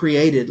essentially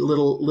created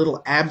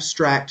little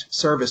abstract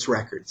service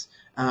records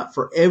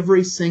for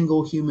every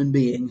single human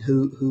being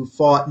who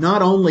fought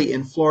not only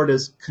in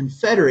Florida's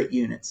Confederate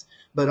units,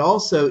 but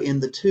also in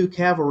the 2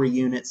 cavalry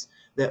units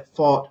that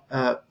fought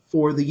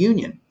for the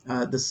Union,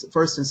 the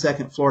 1st and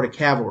 2nd Florida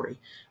Cavalry.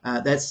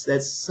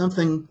 That's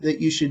something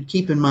that you should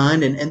keep in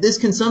mind, and this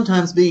can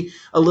sometimes be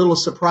a little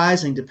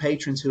surprising to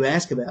patrons who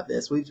ask about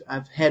this.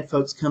 I've had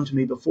folks come to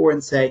me before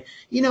and say,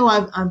 you know,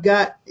 I've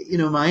got, you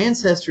know, my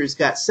ancestor has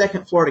got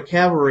 2nd Florida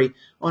Cavalry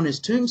on his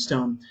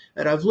tombstone,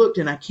 but I've looked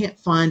and I can't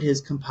find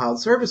his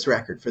compiled service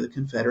record for the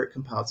Confederate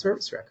compiled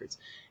service records.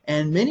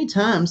 And many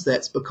times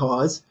that's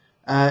because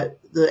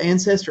the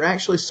ancestor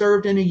actually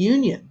served in a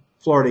Union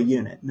Florida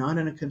unit, not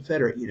in a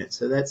Confederate unit.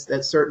 So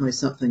that's certainly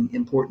something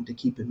important to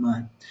keep in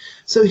mind.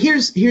 So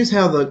here's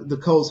how the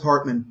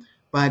Coles-Hartman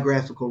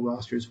biographical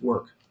rosters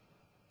work.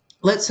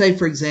 Let's say,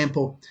 for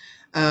example,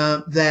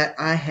 that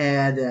I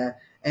had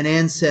an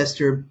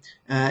ancestor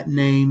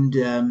named,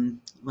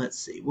 let's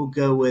see, we'll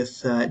go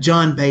with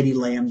John Beatty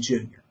Lamb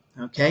Jr.,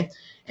 okay?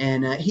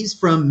 And he's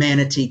from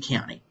Manatee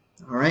County,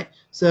 all right?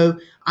 So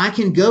I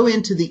can go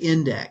into the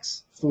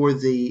index for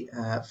the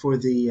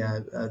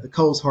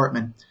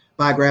Coles-Hartman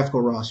biographical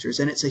rosters,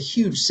 and it's a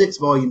huge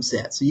 6-volume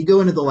set. So you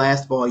go into the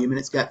last volume, and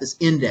it's got this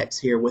index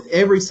here with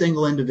every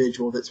single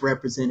individual that's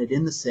represented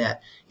in the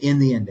set in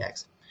the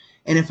index.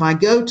 And if I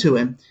go to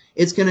him,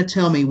 it's going to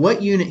tell me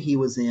what unit he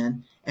was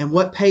in and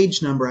what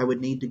page number I would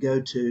need to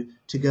go to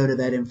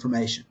that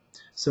information.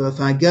 So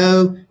if I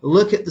go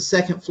look at the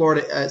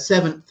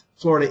 7th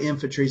Florida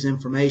Infantry's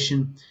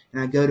information,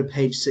 and I go to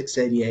page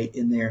 688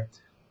 in there,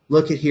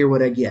 look at here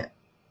what I get.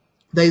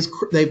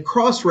 They've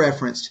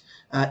cross-referenced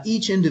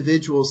each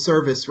individual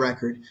service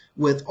record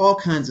with all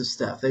kinds of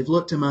stuff. They've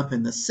looked them up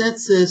in the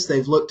census,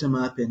 they've looked them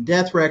up in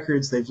death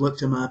records, they've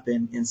looked them up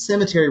in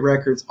cemetery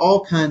records,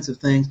 all kinds of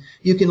things.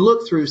 You can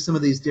look through some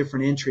of these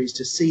different entries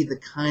to see the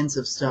kinds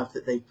of stuff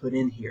that they've put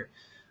in here.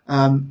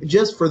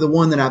 Just for the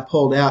one that I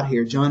pulled out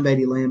here, John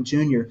Beatty Lamb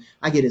Jr.,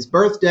 I get his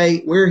birth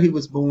date, where he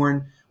was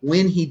born,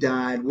 when he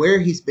died, where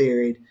he's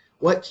buried,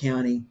 what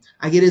county.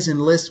 I get his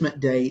enlistment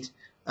date.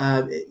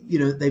 You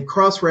know, they've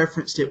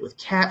cross-referenced it with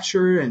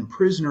capture and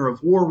prisoner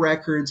of war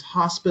records,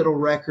 hospital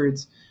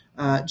records,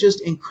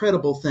 just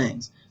incredible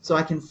things. So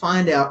I can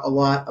find out a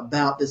lot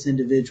about this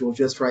individual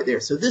just right there.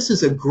 So this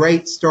is a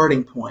great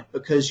starting point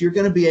because you're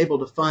going to be able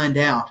to find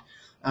out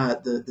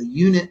the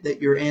unit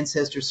that your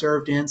ancestor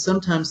served in.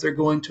 Sometimes they're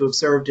going to have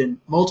served in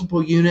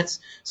multiple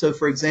units. So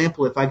for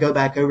example, if I go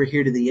back over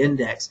here to the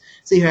index,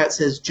 see how it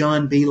says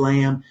John B.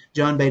 Lamb,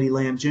 John Beatty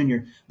Lamb Jr.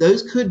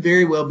 Those could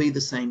very well be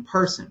the same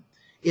person.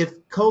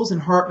 If Coles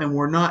and Hartman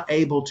were not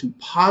able to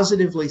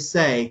positively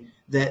say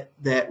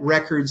that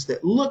records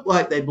that look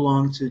like they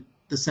belong to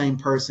the same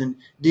person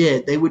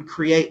did, they would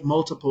create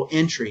multiple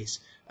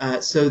entries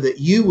so that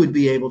you would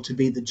be able to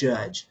be the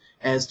judge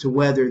as to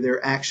whether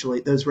they're actually,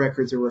 those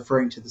records are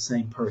referring to the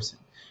same person.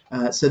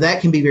 So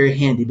that can be very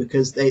handy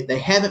because they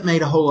haven't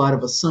made a whole lot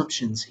of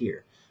assumptions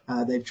here.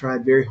 They've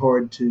tried very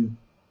hard to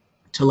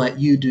let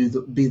you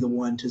be the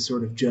one to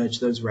sort of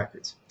judge those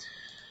records.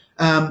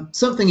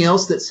 Something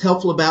else that's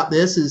helpful about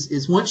this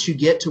is once you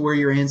get to where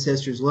your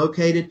ancestor is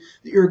located,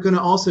 you're going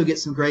to also get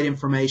some great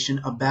information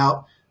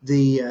about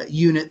the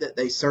unit that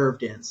they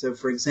served in. So,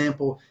 for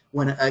example,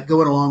 when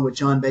going along with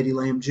John Beatty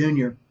Lamb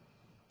Jr.,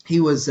 he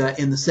was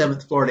in the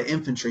 7th Florida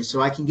Infantry,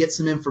 so I can get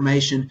some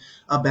information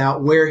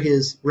about where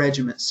his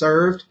regiment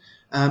served.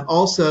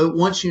 Also,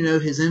 once you know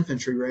his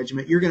infantry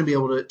regiment, you're going to be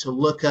able to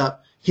look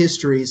up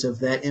histories of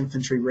that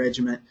infantry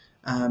regiment.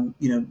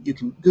 You know, you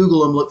can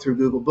Google them, look through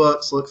Google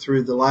Books, look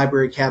through the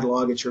library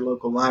catalog at your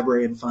local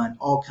library and find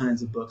all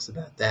kinds of books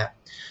about that.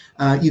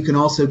 You can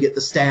also get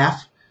the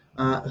staff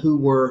who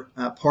were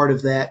part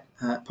of that,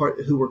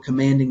 who were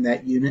commanding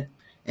that unit,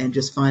 and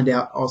just find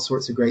out all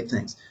sorts of great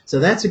things.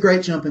 So that's a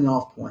great jumping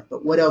off point,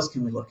 but what else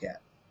can we look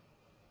at?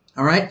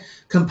 All right,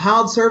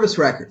 compiled service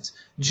records.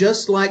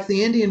 Just like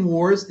the Indian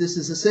Wars, this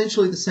is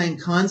essentially the same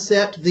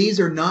concept. These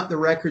are not the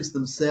records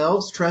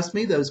themselves. Trust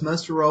me, those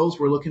muster rolls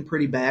were looking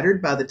pretty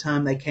battered by the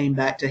time they came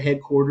back to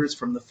headquarters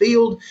from the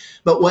field.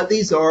 But what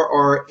these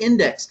are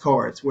index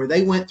cards where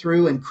they went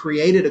through and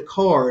created a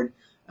card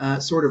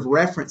sort of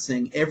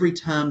referencing every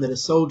time that a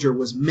soldier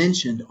was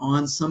mentioned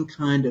on some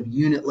kind of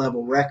unit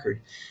level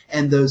record.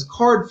 And those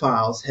card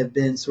files have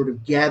been sort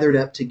of gathered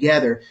up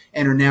together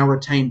and are now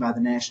retained by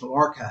the National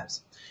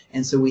Archives.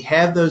 And so we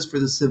have those for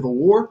the Civil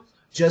War,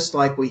 just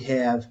like we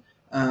have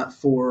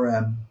for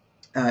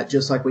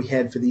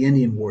the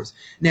Indian Wars.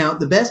 Now,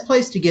 the best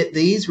place to get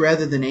these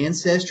rather than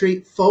Ancestry,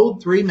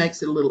 Fold 3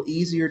 makes it a little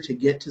easier to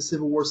get to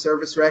Civil War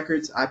service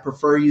records. I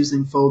prefer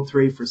using Fold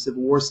 3 for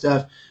Civil War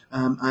stuff.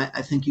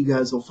 I think you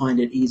guys will find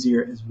it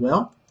easier as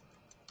well.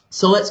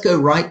 So let's go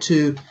right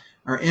to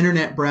our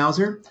internet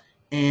browser.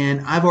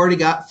 And I've already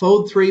got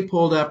Fold 3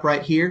 pulled up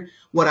right here.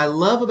 What I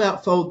love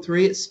about Fold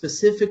 3, it's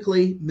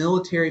specifically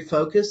military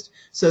focused.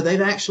 So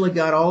they've actually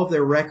got all of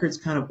their records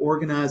kind of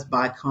organized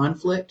by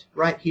conflict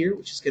right here,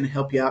 which is going to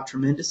help you out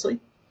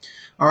tremendously.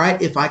 All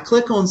right, if I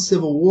click on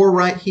Civil War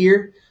right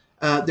here,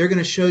 they're going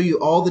to show you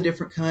all the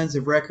different kinds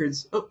of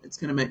records. Oh, it's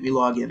going to make me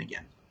log in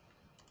again.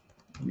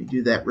 Let me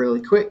do that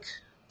really quick.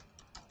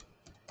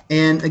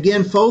 And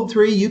again, Fold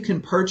 3, you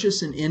can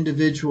purchase an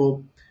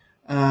individual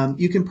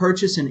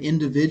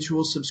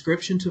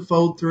subscription to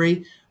Fold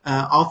 3.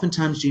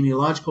 Oftentimes,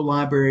 genealogical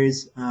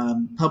libraries,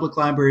 public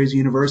libraries,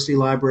 university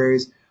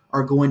libraries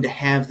are going to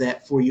have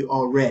that for you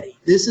already.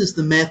 This is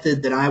the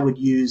method that I would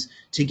use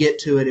to get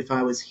to it if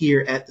I was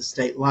here at the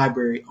state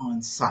library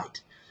on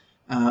site.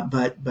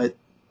 But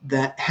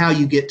that how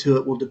you get to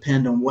it will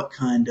depend on what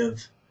kind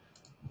of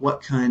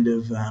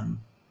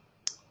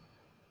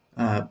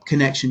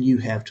connection you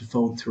have to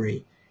Fold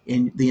 3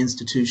 in the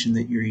institution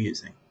that you're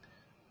using.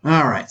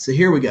 All right, so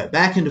here we go.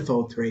 Back into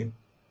Fold 3.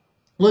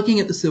 Looking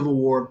at the Civil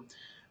War,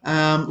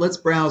 let's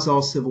browse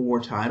all Civil War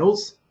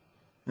titles.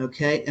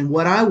 Okay, and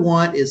what I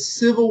want is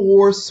Civil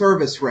War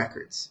service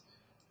records.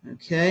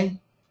 Okay,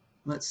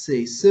 let's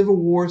see, Civil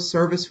War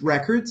service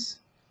records.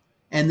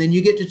 And then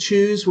you get to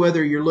choose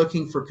whether you're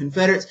looking for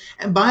Confederates.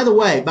 And by the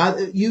way,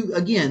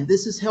 again,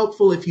 this is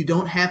helpful if you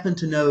don't happen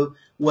to know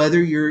whether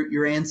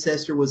your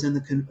ancestor was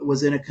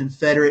in a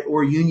Confederate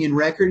or Union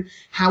record.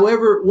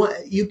 However,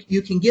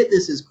 you can get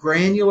this as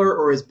granular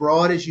or as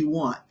broad as you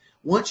want.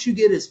 Once you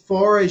get as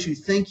far as you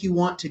think you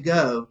want to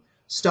go,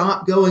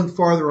 stop going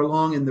farther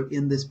along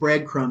in this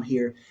breadcrumb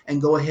here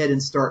and go ahead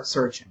and start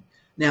searching.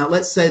 Now,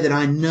 let's say that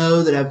I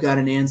know that I've got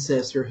an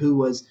ancestor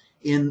who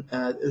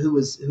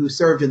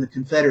served in the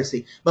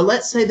Confederacy. But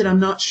let's say that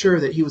I'm not sure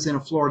that he was in a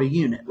Florida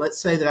unit. Let's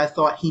say that I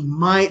thought he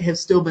might have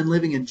still been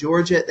living in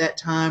Georgia at that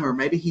time, or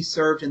maybe he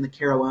served in the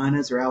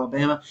Carolinas or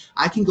Alabama.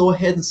 I can go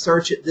ahead and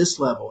search at this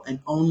level and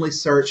only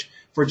search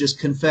for just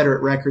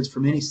Confederate records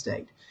from any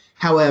state.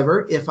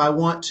 However, if I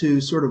want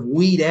to sort of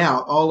weed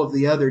out all of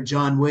the other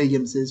John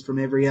Williamses from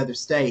every other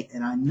state,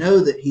 and I know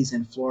that he's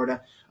in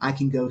Florida, I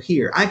can go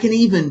here. I can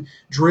even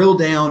drill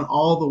down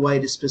all the way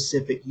to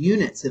specific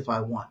units if I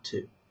want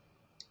to.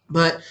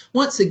 But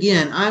once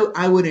again,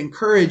 I would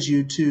encourage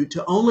you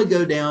to only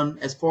go down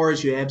as far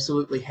as you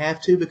absolutely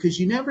have to, because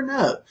you never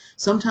know.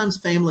 Sometimes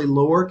family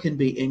lore can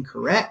be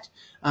incorrect.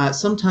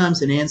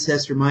 Sometimes an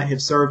ancestor might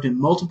have served in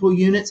multiple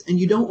units, and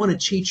you don't want to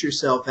cheat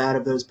yourself out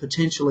of those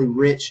potentially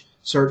rich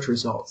search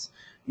results.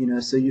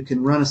 So you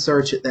can run a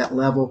search at that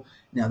level.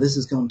 Now, this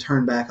is going to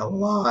turn back a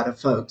lot of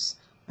folks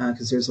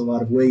because there's a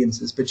lot of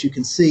Williamses, but you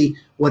can see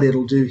what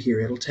it'll do here.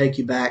 It'll take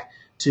you back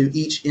to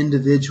each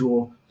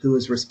individual who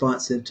is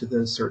responsive to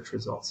those search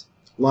results.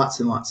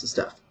 Lots and lots of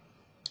stuff.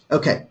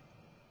 Okay,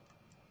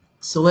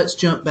 so let's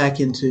jump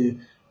back into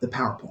the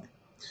PowerPoint.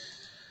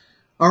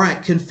 All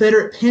right,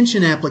 Confederate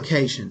pension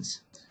applications.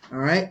 All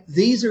right,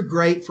 these are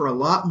great for a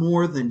lot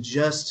more than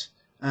just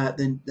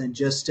studying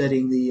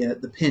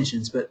the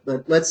pensions. But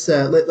let's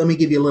let me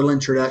give you a little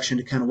introduction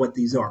to kind of what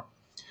these are.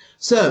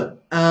 So,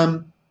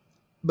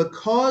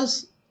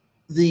 because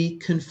the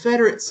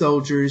Confederate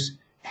soldiers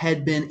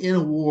had been in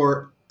a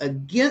war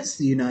against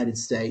the United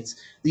States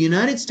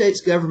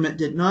government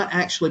did not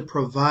actually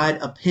provide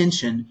a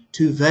pension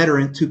to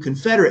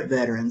Confederate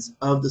veterans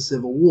of the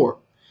Civil War.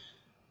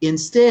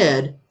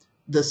 Instead,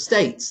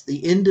 the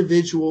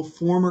individual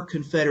former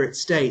Confederate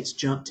states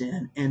jumped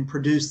in and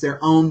produced their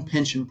own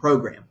pension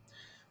program.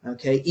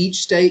 Okay,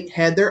 each state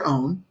had their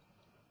own,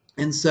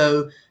 and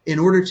so in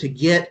order to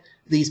get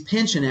these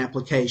pension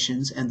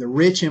applications and the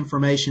rich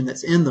information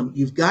that's in them,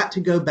 you've got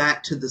to go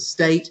back to the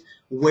state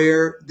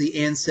where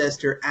the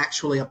ancestor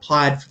actually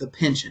applied for the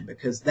pension,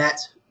 because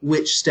that's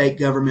which state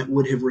government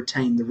would have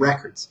retained the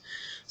records.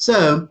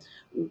 So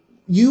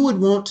you would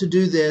want to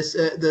do this.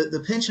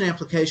 The pension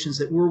applications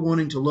that we're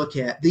wanting to look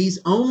at, these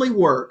only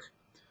work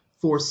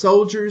for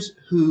soldiers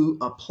who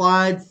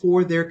applied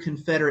for their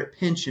Confederate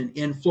pension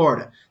in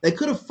Florida. They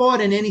could have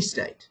fought in any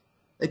state.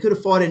 They could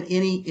have fought in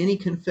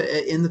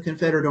in the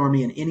Confederate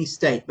Army in any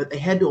state, but they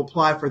had to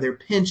apply for their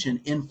pension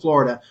in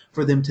Florida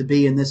for them to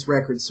be in this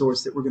record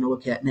source that we're going to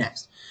look at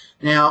next.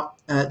 Now,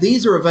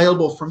 these are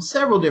available from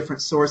several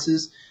different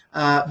sources,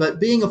 but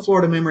being a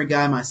Florida Memory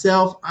guy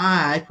myself,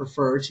 I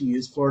prefer to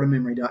use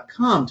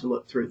floridamemory.com to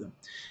look through them.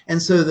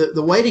 And so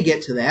the way to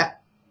get to that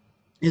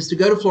is to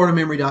go to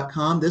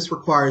floridamemory.com. This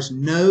requires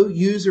no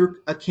user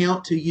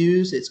account to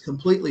use. It's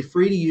completely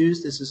free to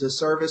use. This is a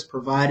service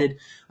provided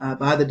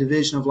by the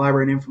Division of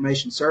Library and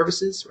Information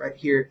Services right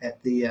here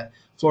at the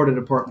Florida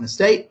Department of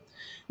State.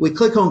 We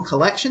click on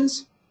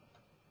Collections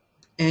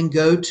and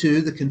go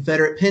to the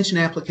Confederate pension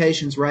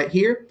applications right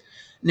here.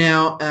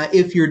 Now,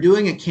 if you're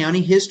doing a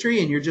county history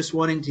and you're just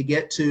wanting to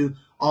get to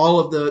all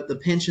of the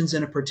pensions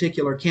in a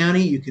particular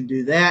county, you can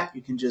do that.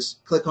 You can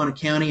just click on a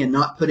county and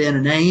not put in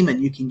a name,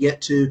 and you can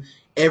get to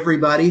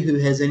everybody who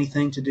has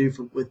anything to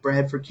do with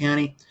Bradford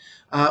County.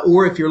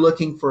 Or if you're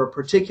looking for a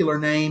particular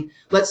name,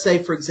 let's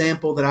say, for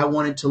example, that I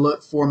wanted to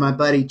look for my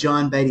buddy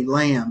John Beatty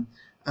Lamb.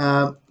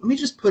 Let me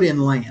just put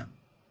in Lamb.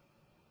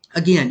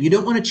 Again, you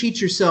don't want to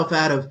cheat yourself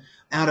out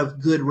of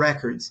good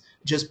records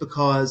just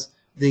because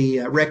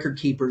the record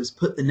keepers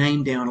put the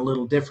name down a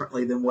little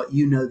differently than what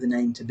you know the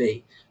name to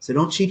be. So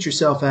don't cheat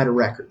yourself out of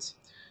records.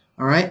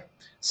 All right.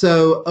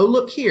 So, oh,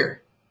 look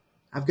here.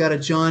 I've got a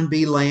John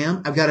B.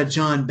 Lamb. I've got a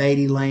John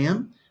Beatty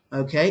Lamb.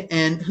 Okay,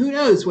 and who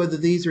knows whether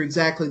these are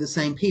exactly the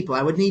same people.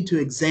 I would need to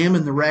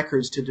examine the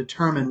records to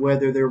determine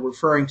whether they're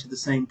referring to the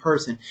same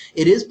person.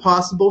 It is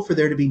possible for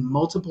there to be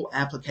multiple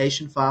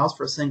application files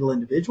for a single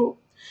individual.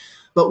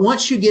 But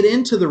once you get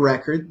into the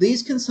record,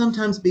 these can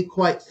sometimes be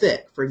quite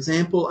thick. For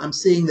example, I'm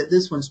seeing that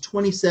this one's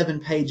 27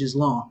 pages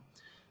long.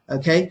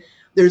 Okay,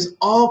 there's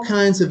all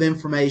kinds of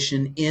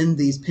information in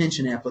these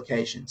pension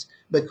applications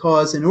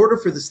because in order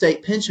for the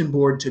state pension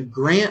board to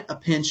grant a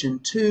pension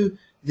to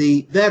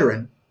the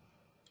veteran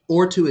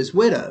or to his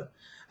widow,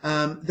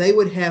 they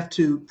would have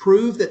to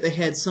prove that they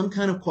had some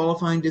kind of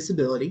qualifying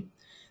disability.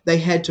 They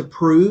had to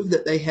prove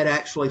that they had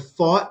actually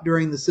fought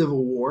during the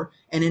Civil War,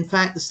 and in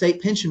fact, the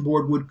state pension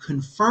board would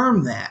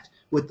confirm that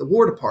with the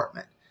War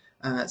Department.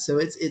 So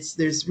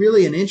there's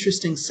really an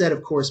interesting set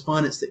of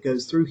correspondence that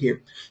goes through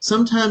here.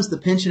 Sometimes the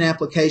pension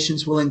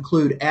applications will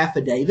include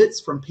affidavits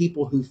from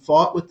people who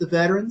fought with the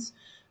veterans.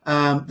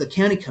 The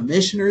county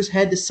commissioners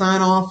had to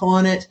sign off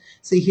on it.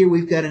 See here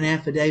we've got an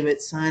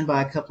affidavit signed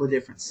by a couple of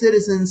different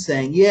citizens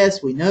saying,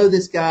 yes, we know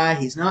this guy,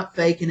 he's not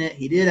faking it,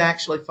 he did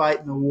actually fight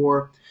in the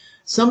war.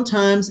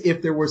 Sometimes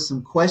if there were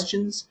some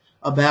questions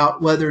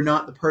about whether or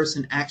not the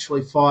person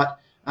actually fought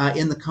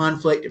in the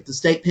conflict, if the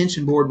state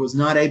pension board was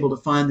not able to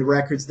find the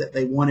records that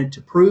they wanted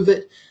to prove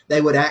it,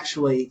 they would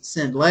actually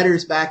send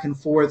letters back and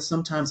forth.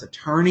 Sometimes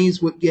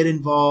attorneys would get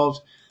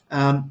involved.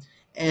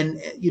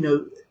 And, you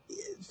know,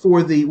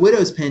 for the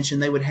widow's pension,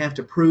 they would have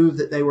to prove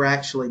that they were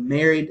actually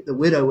married. The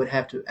widow would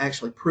have to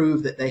actually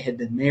prove that they had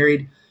been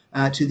married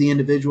to the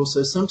individual.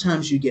 So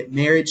sometimes you get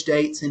marriage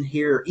dates in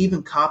here, or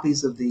even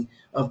copies of the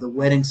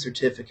wedding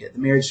certificate, the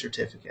marriage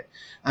certificate.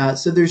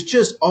 So there's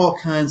just all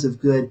kinds of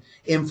good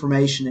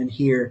information in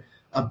here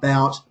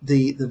about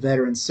the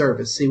veteran's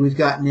service. See, we've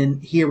gotten in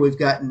here,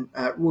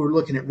 we're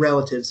looking at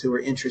relatives who are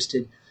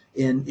interested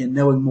in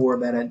knowing more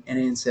about an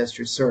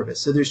ancestor's service.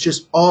 So there's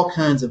just all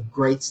kinds of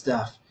great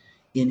stuff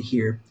in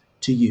here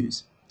to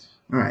use.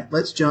 All right,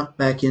 let's jump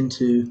back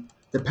into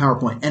the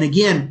PowerPoint. And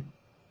again,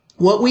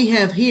 what we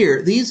have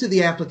here, these are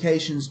the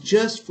applications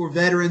just for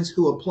veterans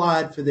who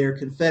applied for their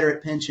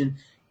Confederate pension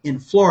in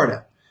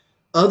Florida.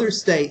 Other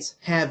states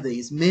have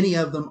these. Many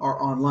of them are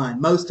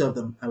online. Most of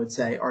them, I would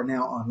say, are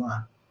now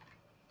online.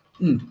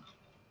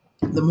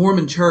 The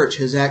Mormon Church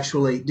has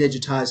actually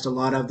digitized a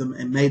lot of them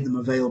and made them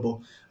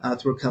available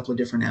through a couple of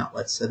different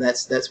outlets. So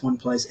that's one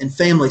place. And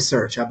Family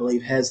Search, I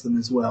believe, has them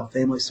as well,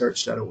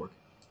 familysearch.org.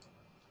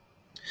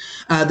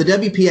 The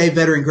WPA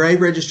Veteran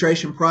Grave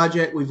Registration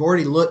Project, we've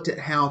already looked at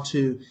how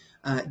to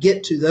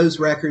get to those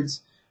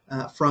records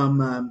how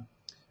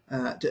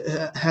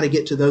to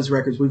get to those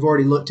records. We've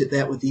already looked at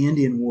that with the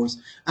Indian Wars.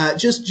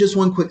 Just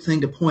one quick thing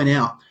to point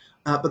out.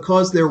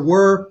 Because there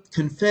were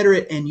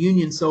Confederate and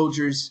Union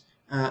soldiers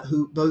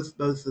who both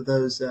of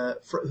those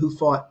who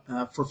fought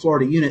for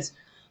Florida units,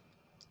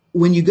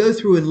 when you go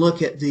through and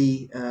look at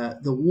the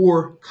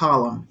war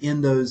column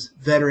in those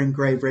veteran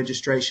grave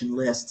registration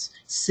lists,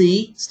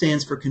 C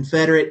stands for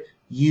Confederate,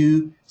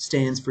 U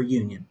stands for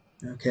Union.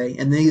 Okay,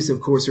 and these, of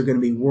course, are going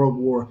to be World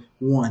War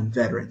I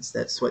veterans.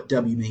 That's what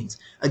W means.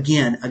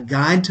 Again, a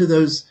guide to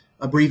those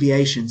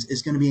abbreviations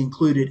is going to be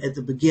included at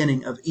the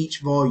beginning of each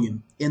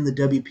volume in the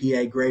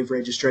WPA Grave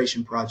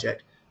Registration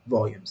Project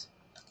volumes.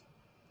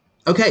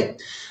 Okay,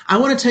 I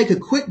want to take a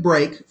quick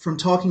break from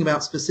talking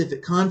about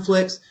specific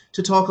conflicts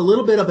to talk a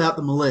little bit about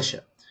the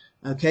militia.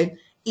 Okay,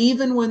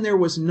 even when there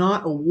was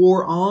not a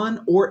war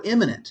on or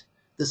imminent,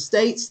 the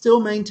state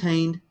still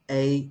maintained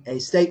a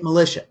state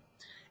militia.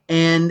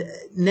 And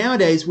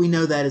nowadays we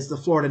know that as the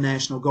Florida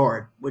National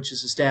Guard, which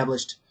is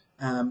established.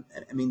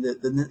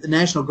 The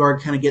National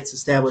Guard kind of gets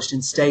established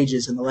in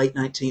stages in the late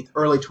 19th,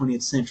 early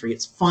 20th century.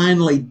 It's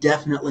finally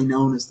definitely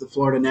known as the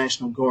Florida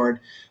National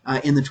Guard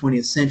in the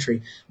 20th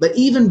century. But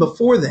even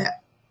before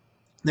that,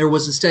 there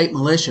was a state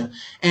militia,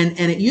 and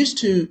it used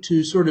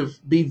to sort of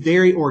be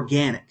very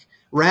organic.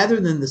 Rather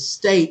than the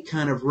state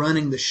kind of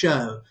running the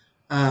show,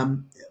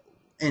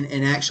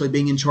 and actually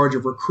being in charge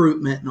of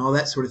recruitment and all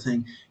that sort of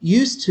thing,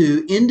 used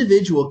to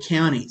individual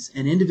counties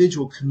and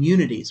individual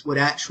communities would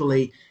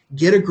actually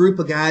get a group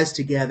of guys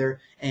together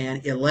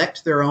and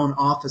elect their own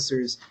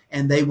officers,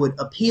 and they would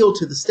appeal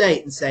to the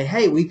state and say,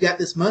 hey, we've got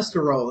this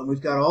muster roll, and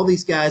we've got all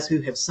these guys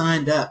who have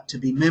signed up to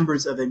be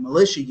members of a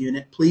militia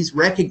unit. Please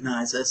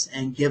recognize us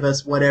and give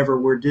us whatever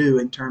we're due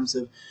in terms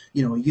of,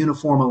 you know, a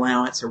uniform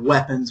allowance or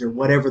weapons or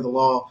whatever the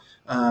law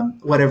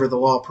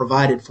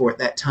provided for at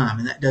that time,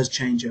 and that does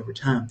change over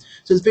time.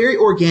 So it's very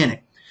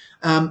organic.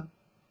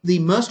 The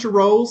muster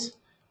rolls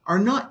are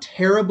not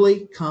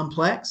terribly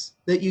complex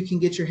that you can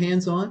get your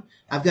hands on.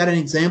 I've got an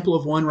example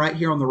of one right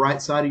here on the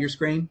right side of your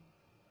screen.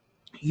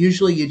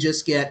 Usually you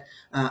just get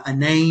a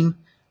name,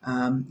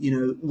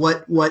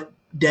 what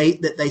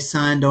date that they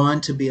signed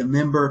on to be a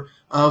member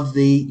of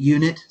the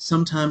unit.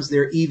 Sometimes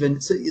they're even,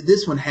 so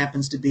this one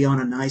happens to be on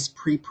a nice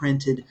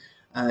pre-printed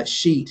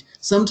sheet.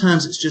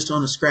 Sometimes it's just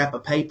on a scrap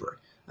of paper.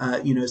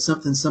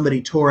 something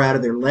somebody tore out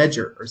of their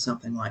ledger or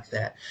something like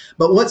that.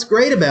 But what's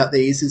great about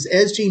these is,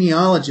 as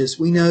genealogists,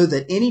 we know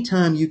that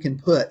anytime you can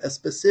put a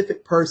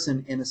specific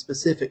person in a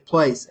specific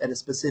place at a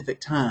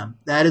specific time,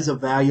 that is a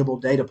valuable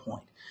data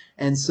point.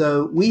 And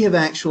so we have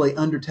actually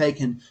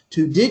undertaken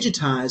to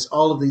digitize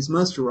all of these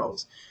muster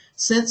rolls.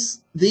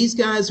 Since these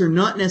guys are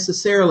not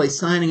necessarily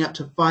signing up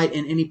to fight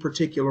in any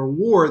particular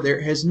war,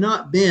 there has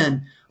not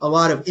been a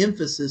lot of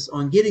emphasis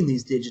on getting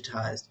these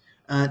digitized.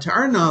 To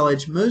our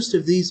knowledge, most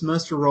of these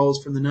muster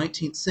rolls from the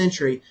 19th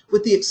century,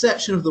 with the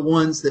exception of the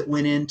ones that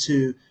went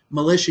into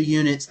militia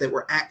units that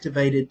were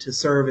activated to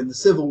serve in the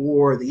Civil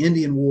War, the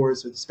Indian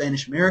Wars, or the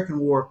Spanish-American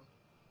War,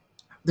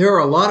 there are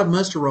a lot of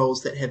muster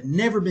rolls that have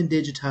never been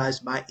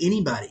digitized by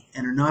anybody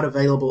and are not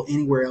available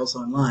anywhere else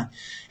online.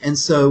 And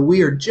so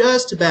we are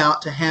just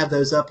about to have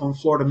those up on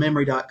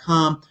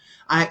floridamemory.com.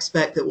 I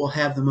expect that we'll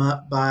have them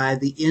up by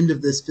the end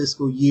of this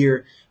fiscal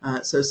year,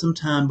 so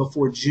sometime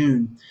before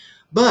June.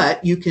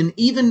 But you can,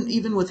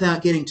 even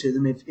without getting to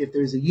them, if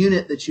there's a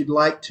unit that you'd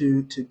like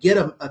to get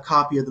a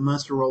copy of the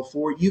muster roll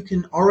for, you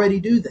can already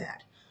do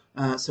that.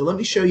 So let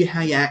me show you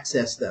how you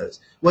access those.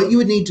 What you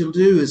would need to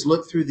do is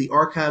look through the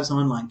Archives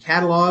Online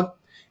Catalog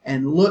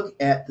and look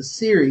at the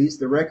series,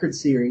 the record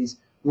series,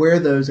 where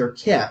those are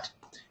kept,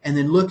 and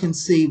then look and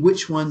see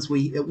which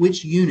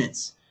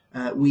units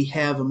we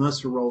have a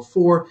muster roll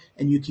for,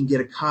 and you can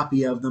get a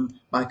copy of them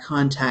by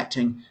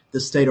contacting the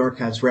State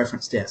Archives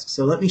Reference Desk.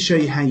 So let me show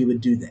you how you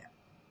would do that.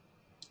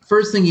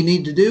 First thing you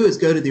need to do is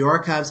go to the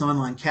Archives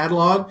Online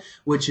Catalog,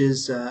 which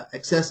is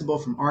accessible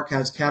from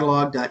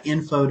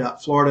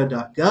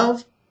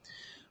archivescatalog.info.florida.gov.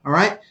 All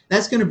right,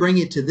 that's going to bring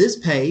you to this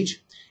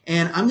page,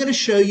 and I'm going to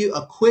show you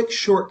a quick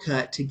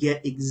shortcut to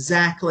get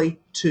exactly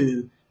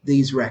to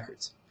these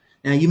records.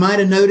 Now, you might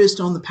have noticed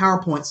on the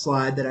PowerPoint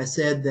slide that I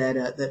said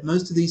that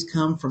most of these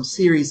come from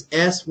Series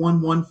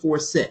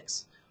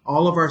S1146.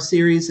 All of our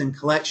series and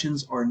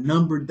collections are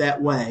numbered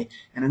that way,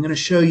 and I'm going to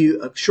show you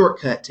a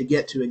shortcut to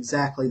get to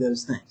exactly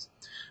those things.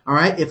 All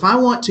right, if I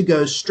want to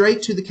go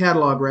straight to the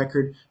catalog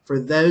record for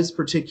those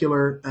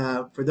particular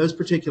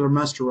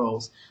muster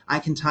rolls, I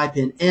can type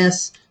in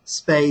S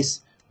space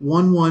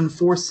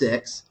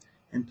 1146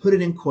 and put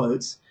it in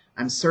quotes.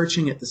 I'm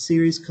searching at the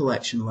series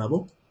collection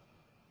level.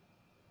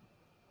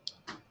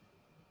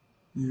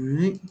 All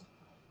right.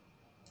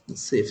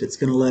 Let's see if it's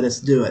going to let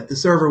us do it. The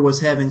server was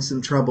having some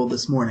trouble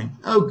this morning.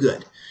 Oh,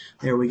 good.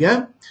 There we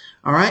go.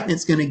 All right, and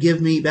it's going to give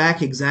me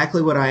back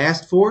exactly what I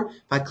asked for.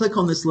 If I click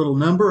on this little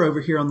number over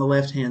here on the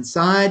left-hand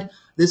side,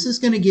 this is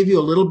going to give you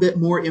a little bit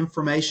more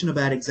information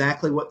about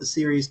exactly what the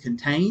series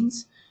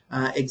contains,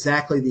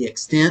 exactly the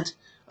extent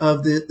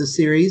of the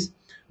series.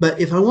 But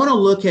if I want to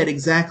look at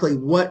exactly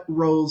what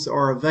rolls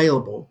are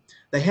available,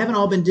 they haven't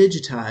all been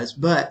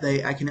digitized, but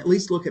I can at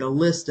least look at a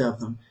list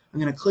of them. I'm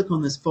going to click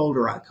on this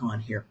folder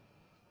icon here.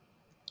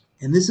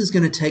 And this is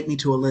going to take me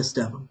to a list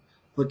of them.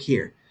 Look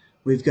here.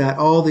 We've got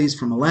all these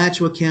from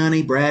Alachua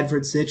County,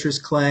 Bradford, Citrus,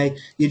 Clay.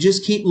 You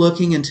just keep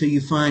looking until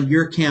you find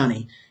your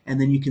county, and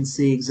then you can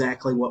see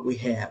exactly what we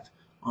have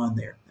on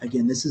there.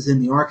 Again, this is in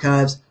the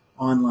Archives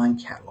Online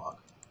Catalog.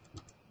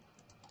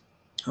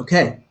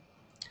 Okay.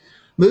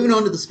 Moving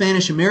on to the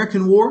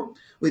Spanish-American War.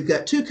 We've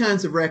got two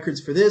kinds of records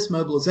for this.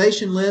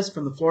 Mobilization list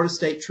from the Florida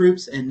State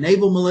Troops and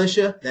Naval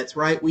Militia. That's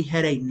right, we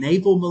had a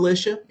Naval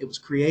Militia. It was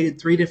created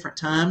 3 different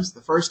times.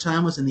 The first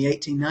time was in the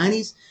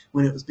 1890s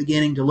when it was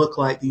beginning to look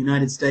like the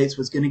United States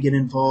was going to get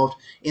involved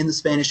in the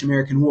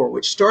Spanish-American War,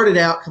 which started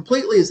out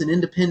completely as an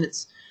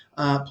independence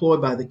ploy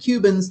by the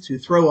Cubans to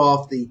throw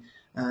off the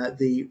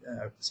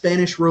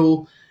Spanish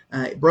rule.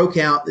 It broke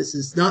out. This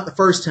is not the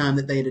first time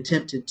that they had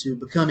attempted to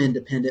become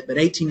independent, but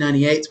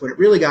 1898 is when it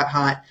really got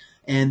hot,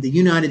 and the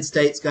United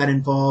States got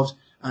involved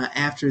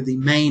after the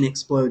Maine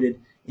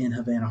exploded in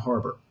Havana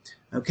Harbor.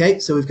 Okay,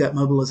 so we've got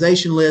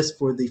mobilization lists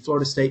for the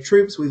Florida State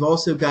Troops. We've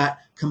also got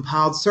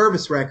compiled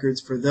service records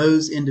for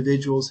those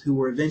individuals who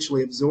were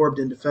eventually absorbed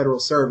into federal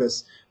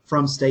service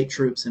from state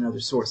troops and other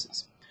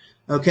sources.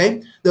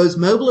 Okay, those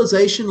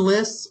mobilization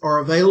lists are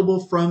available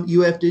from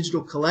UF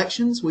Digital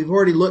Collections. We've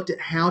already looked at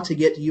how to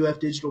get to UF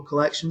Digital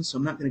Collections, so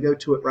I'm not going to go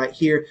to it right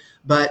here,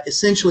 but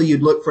essentially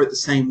you'd look for it the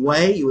same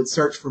way. You would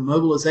search for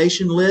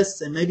mobilization lists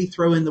and maybe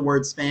throw in the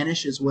word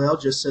Spanish as well,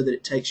 just so that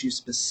it takes you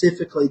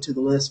specifically to the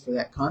list for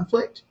that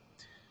conflict.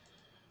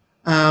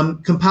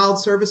 Compiled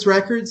service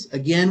records,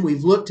 again,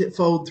 we've looked at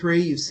Fold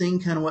 3. You've seen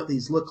kind of what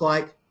these look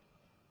like.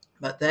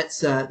 But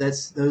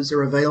those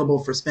are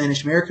available for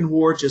Spanish-American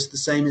War, just the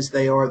same as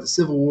they are the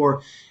Civil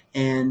War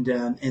and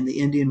the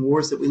Indian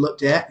Wars that we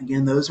looked at.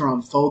 Again, those are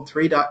on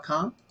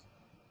fold3.com.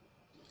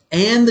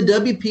 And the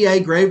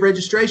WPA grave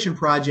registration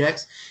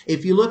projects.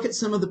 If you look at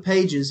some of the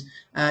pages,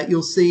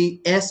 you'll see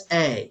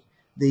SA,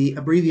 the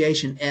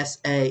abbreviation SA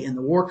in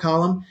the war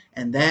column,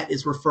 and that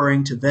is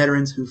referring to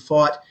veterans who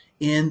fought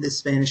in the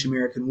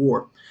Spanish-American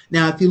War.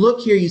 Now, if you look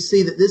here, you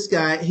see that this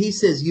guy, he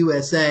says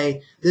USA.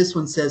 This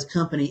one says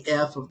Company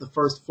F of the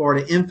 1st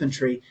Florida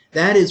Infantry.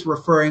 That is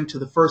referring to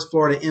the 1st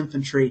Florida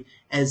Infantry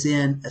as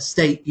in a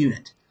state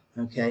unit.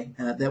 Okay,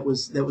 that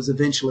was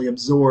eventually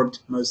absorbed,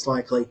 most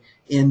likely,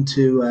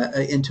 into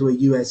a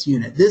U.S.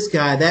 unit. This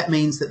guy, that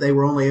means that they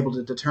were only able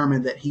to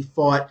determine that he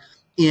fought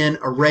in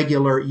a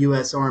regular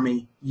U.S.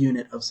 Army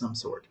unit of some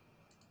sort.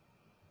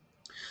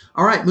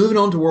 All right, moving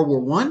on to World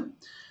War I.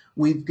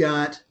 We've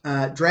got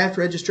draft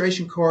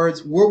registration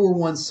cards, World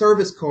War I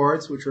service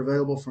cards, which are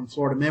available from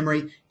Florida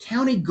Memory,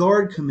 county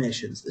guard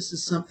commissions. This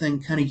is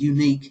something kind of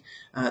unique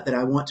that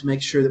I want to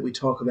make sure that we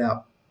talk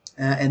about.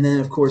 And then,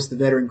 of course, the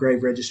veteran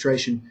grave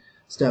registration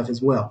stuff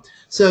as well.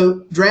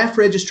 So draft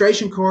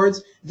registration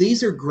cards,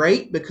 these are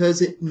great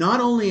because it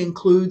not only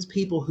includes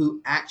people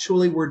who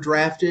actually were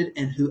drafted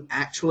and who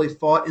actually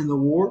fought in the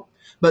war,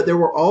 but there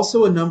were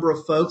also a number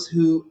of folks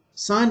who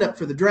signed up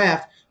for the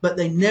draft, but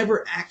they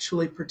never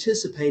actually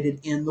participated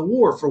in the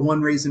war for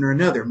one reason or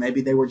another.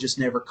 Maybe they were just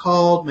never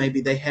called. Maybe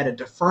they had a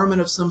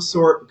deferment of some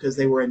sort because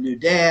they were a new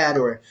dad,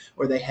 or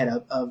they had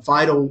a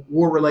vital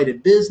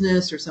war-related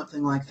business or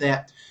something like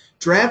that.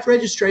 Draft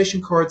registration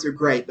cards are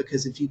great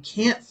because if you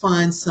can't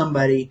find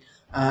somebody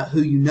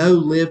who you know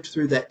lived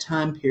through that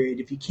time period,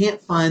 if you can't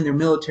find their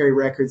military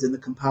records in the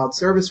compiled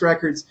service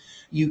records,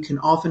 you can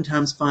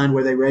oftentimes find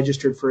where they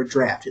registered for a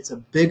draft. It's a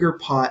bigger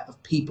pot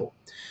of people.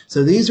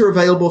 So these are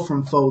available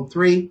from Fold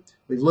 3.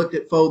 We've looked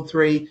at Fold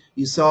 3.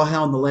 You saw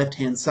how on the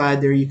left-hand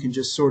side there you can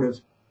just sort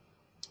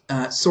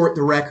of sort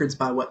the records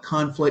by what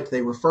conflict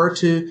they refer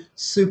to.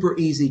 Super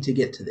easy to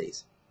get to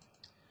these.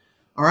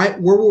 All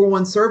right, World War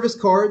I service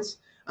cards.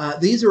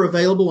 These are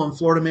available on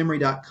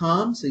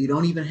FloridaMemory.com, so you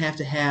don't even have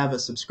to have a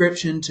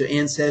subscription to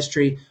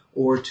Ancestry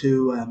or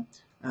to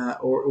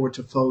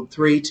Fold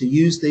 3 to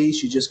use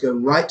these. You just go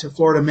right to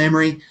Florida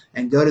Memory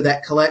and go to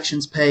that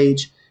collections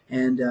page,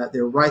 and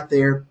they're right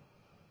there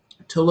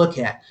to look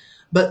at.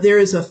 But there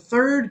is a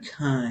third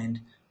kind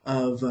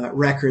of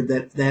record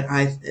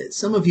that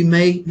some of you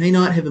may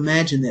not have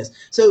imagined this.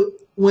 So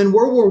when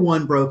World War I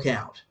broke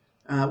out,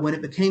 when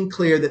it became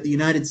clear that the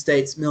United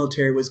States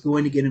military was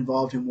going to get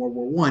involved in World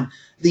War I,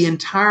 the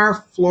entire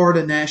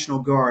Florida National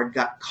Guard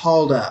got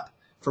called up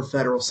for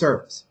federal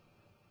service.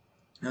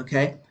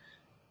 Okay?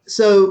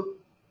 So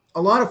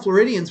a lot of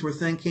Floridians were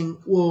thinking,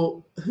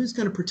 well, who's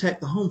going to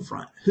protect the home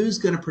front? Who's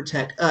going to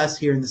protect us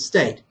here in the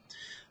state?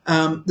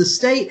 The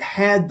state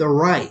had the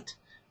right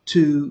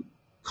to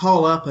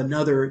call up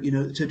another,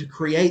 to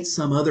create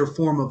some other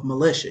form of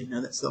militia.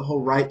 That's the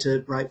whole right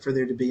for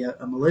there to be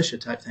a militia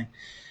type thing.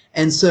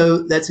 And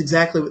so that's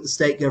exactly what the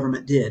state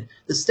government did.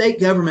 The state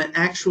government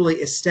actually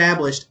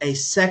established a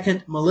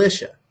second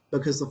militia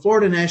because the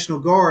Florida National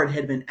Guard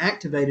had been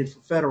activated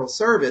for federal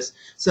service,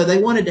 so they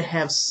wanted to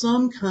have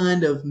some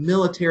kind of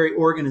military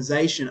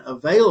organization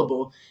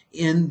available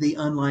in the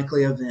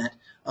unlikely event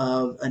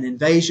of an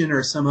invasion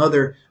or some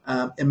other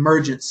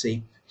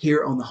emergency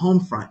here on the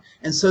home front.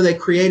 And so they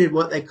created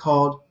what they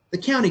called the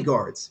county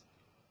guards.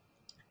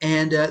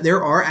 And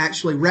there are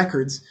actually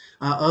records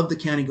of the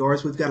county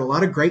guards. We've got a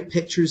lot of great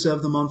pictures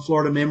of them on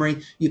Florida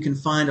Memory. You can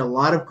find a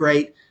lot of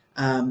great,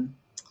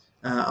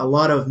 a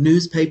lot of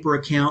newspaper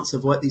accounts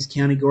of what these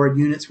county guard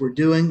units were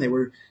doing. They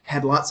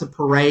had lots of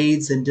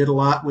parades and did a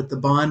lot with the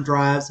bond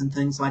drives and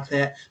things like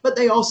that. But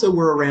they also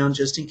were around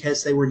just in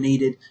case they were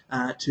needed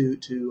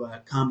to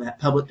combat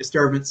public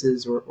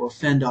disturbances or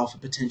fend off a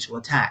potential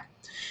attack.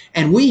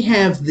 And we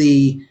have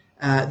the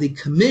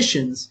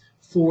commissions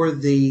for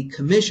the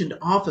commissioned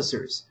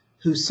officers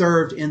who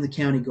served in the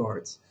county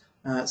guards.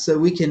 So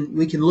we can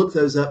look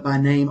those up by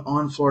name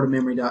on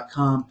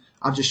FloridaMemory.com.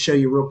 I'll just show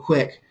you real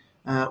quick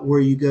where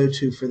you go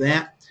to for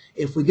that.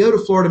 If we go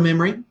to Florida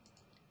Memory,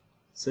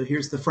 so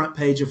here's the front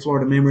page of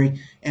Florida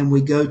Memory, and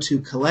we go to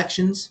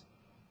Collections.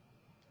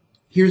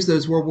 Here's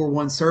those World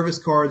War I service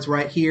cards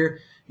right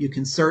here. You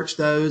can search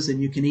those,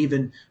 and you can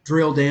even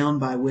drill down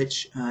by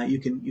which you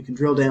can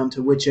drill down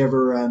to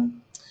whichever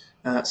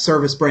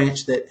service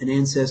branch that an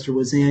ancestor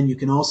was in. You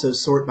can also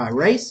sort by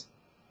race.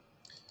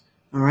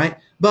 All right,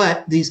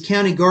 but these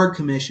county guard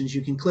commissions,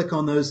 you can click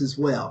on those as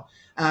well.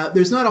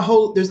 There's not a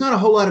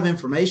whole lot of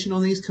information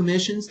on these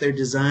commissions. They're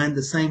designed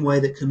the same way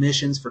that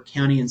commissions for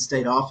county and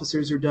state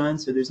officers are done,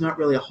 so there's not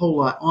really a whole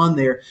lot on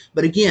there.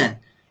 But again,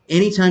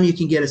 anytime you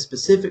can get a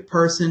specific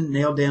person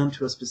nailed down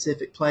to a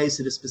specific place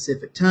at a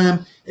specific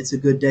time, it's a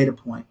good data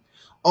point.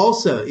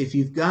 Also, if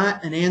you've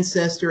got an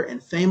ancestor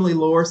and family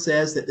lore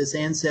says that this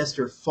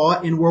ancestor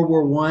fought in World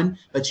War I,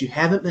 but you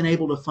haven't been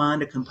able to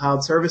find a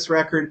compiled service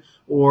record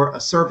or a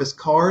service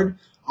card,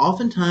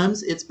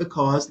 oftentimes it's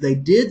because they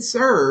did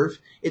serve.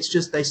 It's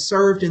just they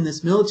served in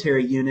this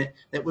military unit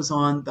that was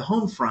on the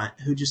home front,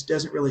 who just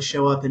doesn't really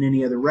show up in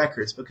any other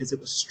records because it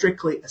was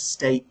strictly a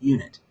state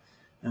unit.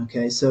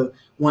 Okay, so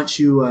once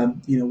you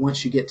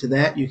get to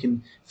that, you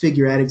can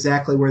figure out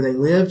exactly where they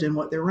lived and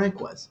what their rank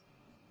was.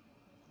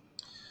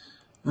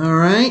 All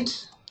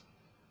right,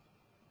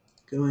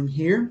 going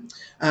here.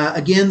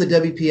 Again, the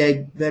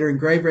WPA Veteran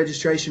Grave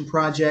Registration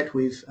Project,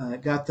 we've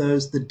got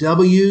those. The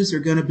W's are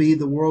going to be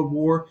the World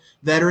War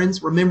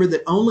veterans. Remember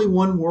that only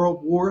one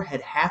World War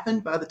had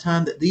happened by the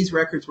time that these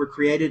records were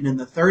created in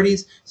the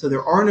 30s, so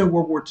there are no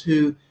World War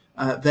II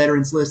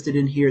veterans listed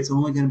in here. It's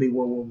only going to be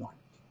World War I.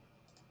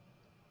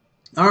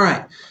 All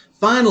right.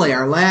 Finally,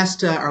 our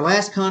last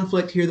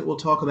conflict here that we'll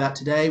talk about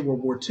today,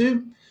 World War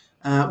II.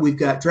 We've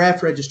got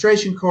draft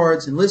registration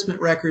cards,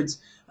 enlistment records,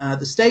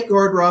 the State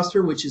Guard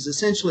roster, which is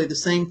essentially the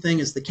same thing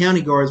as the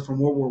County Guards from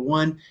World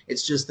War I.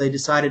 It's just they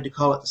decided to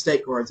call it the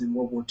State Guards in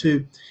World War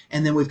II.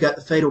 And then we've got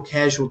the fatal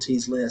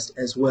casualties list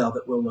as well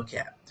that we'll look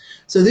at.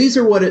 So this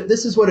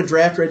is what a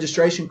draft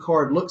registration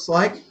card looks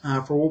like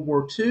for World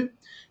War II.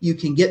 You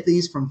can get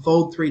these from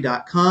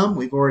fold3.com.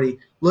 We've already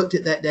looked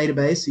at that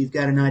database, so you've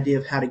got an idea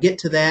of how to get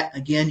to that.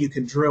 Again, you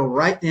can drill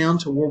right down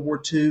to World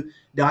War II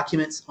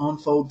documents on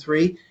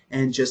Fold3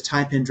 and just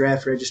type in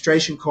draft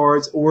registration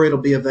cards, or it'll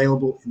be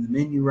available in the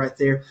menu right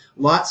there.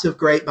 Lots of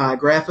great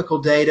biographical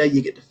data.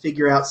 You get to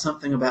figure out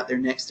something about their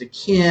next of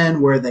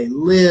kin, where they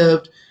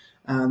lived.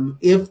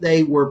 If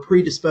they were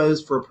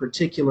predisposed for a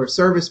particular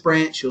service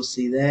branch, you'll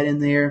see that in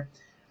there.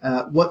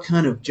 What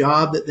kind of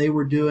job that they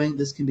were doing.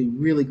 This can be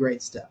really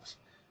great stuff.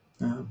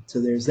 So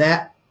there's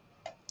that.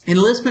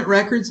 Enlistment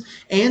records,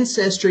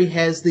 Ancestry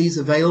has these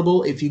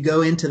available if you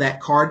go into that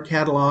card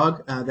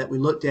catalog that we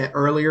looked at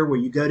earlier, where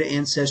you go to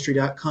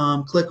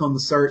ancestry.com, click on the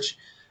search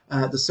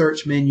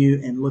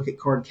menu and look at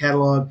card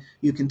catalog.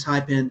 You can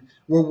type in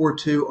World War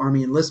II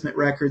Army enlistment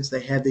records.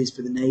 They have these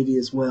for the Navy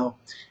as well.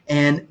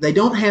 And they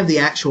don't have the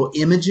actual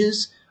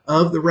images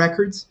of the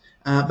records,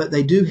 but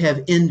they do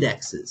have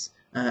indexes.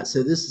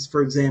 So this is,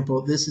 for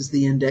example, this is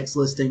the index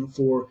listing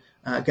for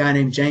a guy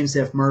named James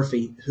F.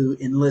 Murphy, who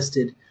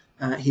enlisted.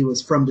 He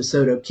was from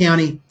DeSoto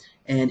County,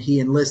 and he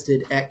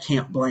enlisted at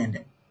Camp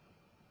Blanding.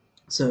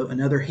 So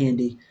another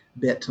handy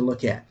bit to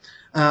look at.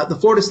 The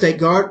Florida State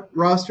Guard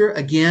roster,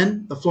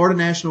 again, the Florida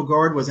National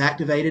Guard was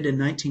activated in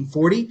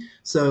 1940.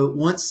 So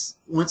once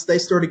they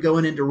started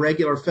going into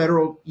regular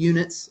federal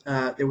units,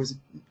 there was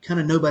kind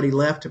of nobody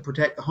left to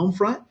protect the home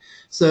front.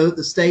 So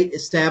the state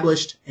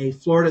established a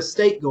Florida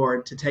State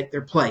Guard to take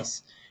their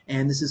place.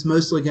 And this is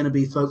mostly going to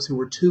be folks who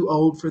were too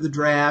old for the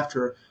draft,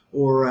 or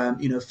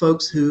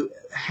folks who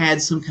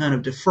had some kind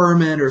of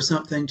deferment or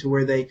something to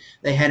where they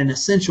had an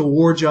essential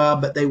war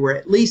job, but they were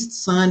at least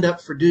signed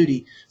up for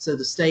duty. So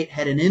the state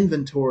had an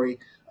inventory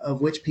of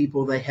which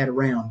people they had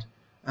around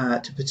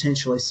to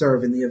potentially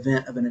serve in the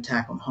event of an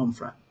attack on the home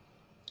front.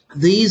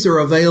 These are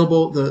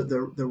available,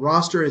 the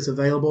roster is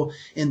available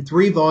in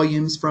 3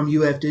 volumes from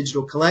UF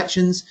Digital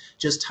Collections.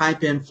 Just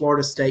type in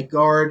Florida State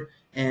Guard,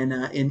 and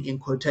in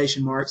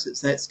quotation marks,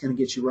 that's going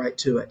to get you right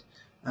to it.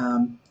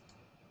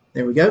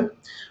 There we go.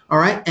 All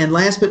right, and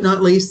last but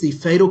not least, the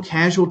fatal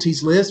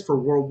casualties list for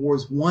World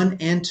Wars I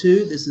and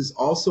II. This is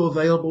also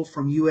available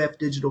from UF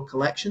Digital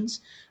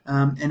Collections,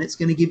 and it's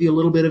going to give you a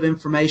little bit of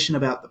information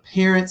about the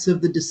parents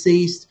of the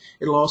deceased.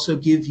 It'll also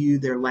give you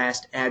their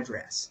last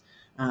address.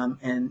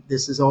 And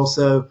this is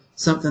also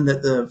something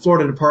that the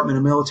Florida Department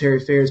of Military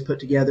Affairs put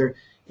together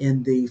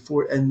in the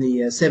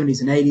 70s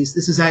and 80s.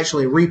 This is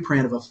actually a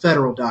reprint of a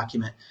federal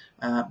document,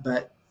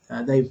 but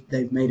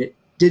they've made it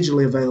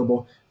digitally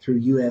available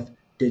through UF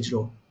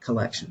Digital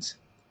Collections.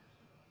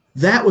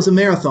 That was a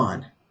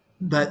marathon,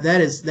 but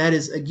that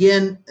is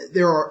again,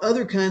 there are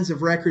other kinds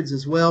of records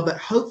as well, but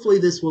hopefully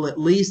this will at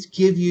least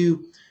give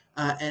you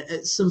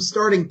some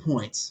starting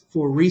points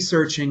for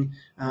researching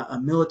the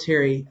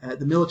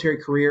military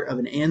career of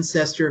an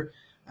ancestor.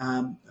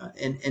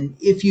 And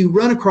if you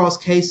run across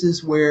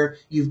cases where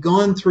you've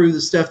gone through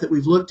the stuff that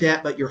we've looked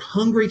at, but you're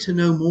hungry to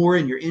know more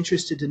and you're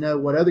interested to know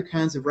what other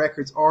kinds of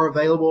records are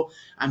available,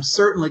 I'm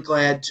certainly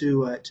glad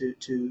to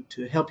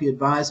help you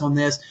advise on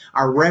this.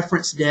 Our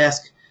reference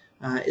desk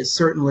is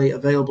certainly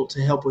available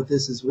to help with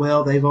this as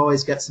well. They've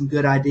always got some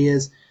good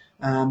ideas.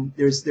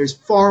 There's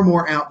far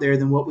more out there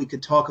than what we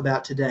could talk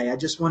about today. I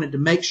just wanted to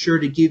make sure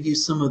to give you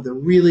some of the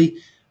really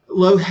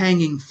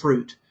low-hanging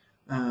fruit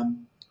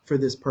for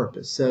this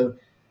purpose. So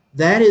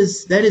that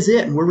is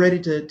it, and we're ready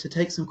to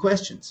take some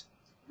questions.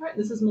 All right,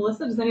 this is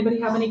Melissa. Does anybody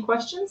have any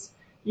questions?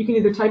 You can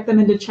either type them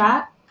into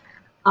chat.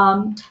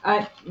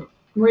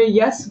 Maria,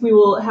 yes, we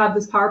will have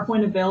this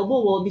PowerPoint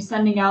available. We'll be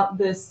sending out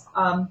this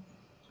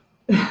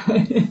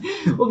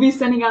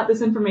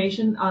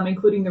information,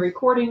 including the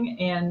recording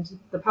and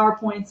the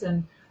PowerPoints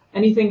and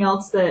anything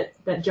else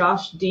that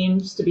Josh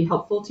deems to be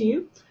helpful to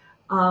you.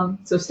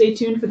 So stay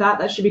tuned for that.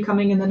 That should be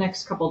coming in the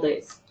next couple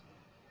days.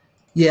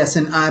 Yes,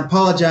 and I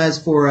apologize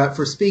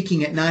for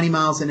speaking at 90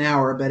 miles an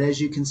hour, but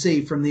as you can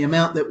see from the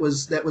amount that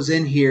was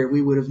in here,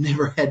 we would have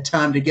never had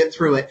time to get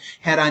through it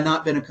had I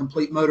not been a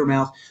complete motor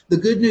mouth. The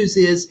good news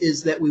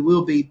is that we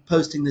will be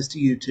posting this to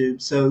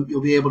YouTube, so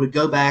you'll be able to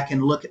go back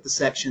and look at the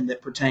section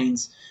that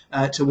pertains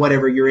to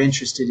whatever you're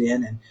interested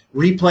in and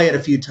replay it a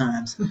few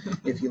times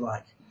if you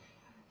like.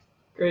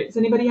 Great. Does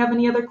anybody have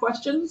any other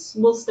questions?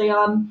 We'll stay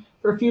on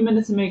for a few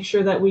minutes and make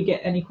sure that we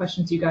get any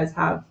questions you guys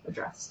have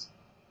addressed.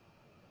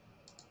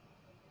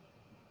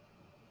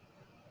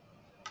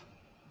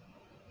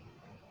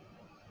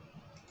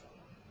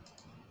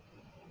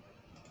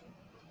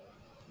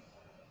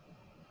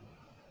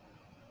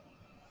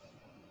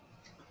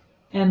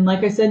 And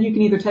like I said, you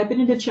can either type it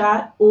into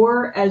chat,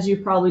 or as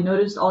you've probably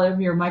noticed, all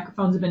of your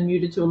microphones have been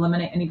muted to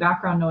eliminate any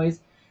background noise.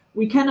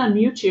 We can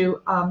unmute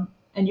you.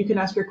 and you can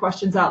ask your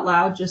questions out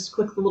loud. Just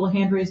click the little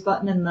hand raise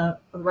button in the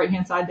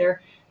right-hand side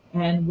there,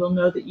 and we'll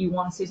know that you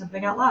want to say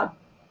something out loud.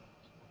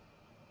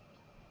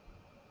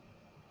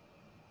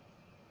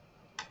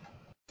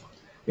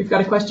 We've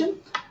got a question.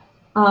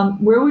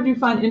 Where would you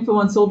find info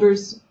on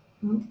soldiers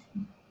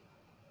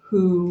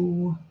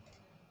who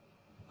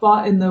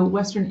fought in the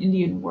Western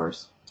Indian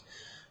Wars?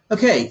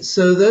 Okay,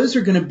 so those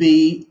are going to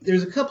be,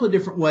 there's a couple of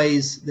different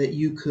ways that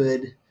you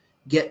could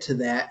get to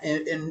that,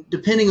 and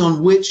depending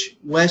on which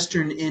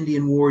Western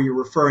Indian War you're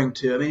referring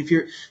to. I mean, if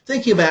you're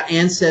thinking about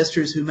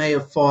ancestors who may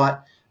have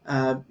fought,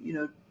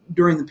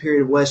 during the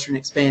period of Western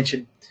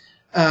expansion,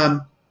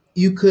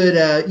 you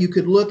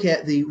could look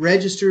at the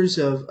registers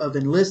of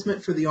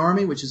enlistment for the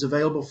Army, which is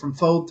available from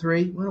Fold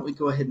 3. Why don't we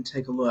go ahead and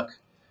take a look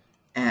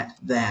at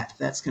that?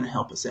 That's going to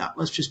help us out.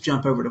 Let's just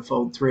jump over to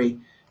Fold 3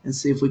 and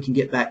see if we can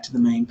get back to the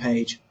main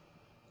page.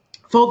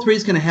 Fold 3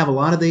 is going to have a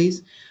lot of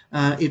these.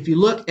 If you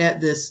look at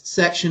this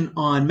section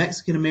on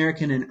Mexican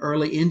American and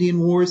early Indian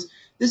wars,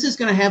 this is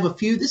going to have a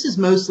few. This is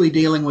mostly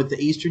dealing with the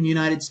eastern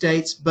United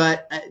States,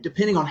 but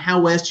depending on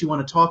how west you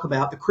want to talk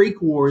about, the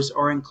Creek Wars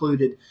are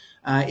included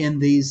in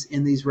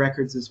these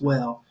records as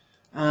well.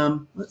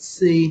 Let's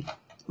see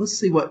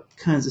what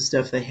kinds of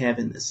stuff they have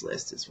in this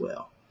list as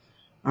well.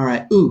 All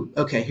right.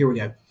 Okay, here we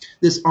go.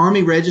 This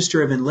Army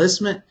Register of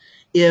Enlistment.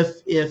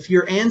 If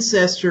your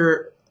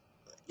ancestor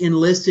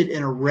enlisted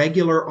in a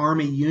regular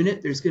Army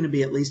unit, there's going to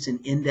be at least an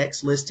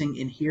index listing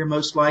in here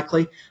most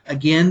likely.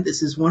 Again,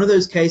 this is one of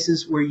those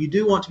cases where you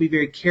do want to be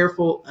very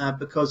careful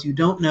because you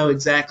don't know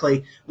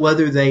exactly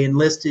whether they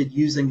enlisted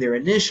using their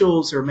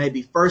initials or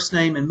maybe first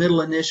name and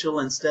middle initial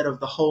instead of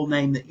the whole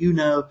name that you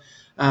know.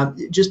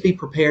 Just be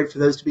prepared for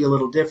those to be a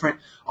little different.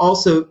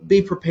 Also,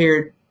 be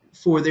prepared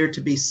for there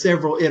to be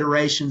several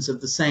iterations of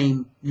the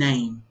same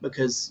name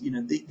because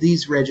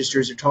these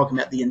registers are talking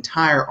about the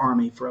entire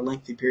Army for a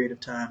lengthy period of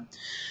time.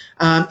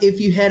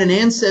 If you had an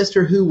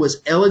ancestor who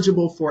was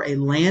eligible for a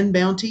land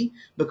bounty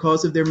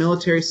because of their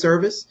military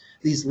service,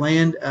 these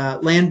land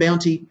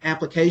bounty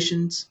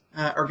applications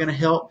are going to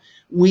help.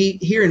 We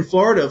here in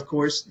Florida, of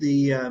course,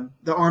 the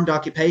Armed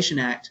Occupation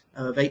Act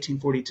of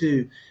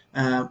 1842,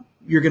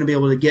 you're going to be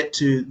able to get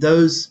to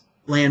those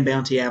land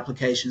bounty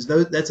applications.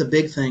 That's a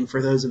big thing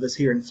for those of us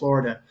here in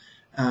Florida,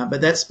 but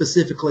that's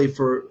specifically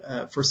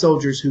for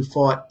soldiers who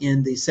fought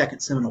in the Second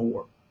Seminole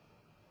War.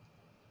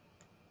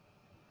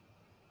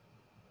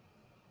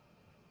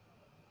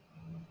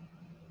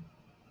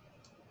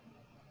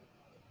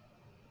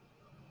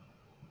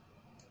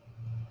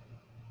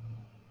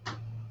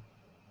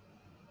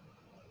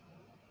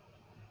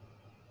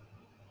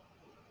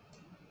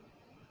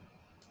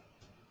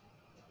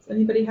 Does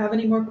anybody have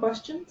any more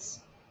questions?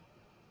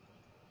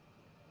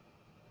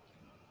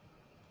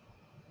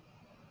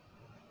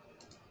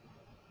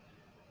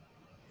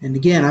 And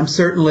again, I'm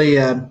certainly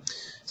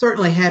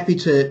happy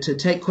to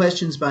take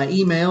questions by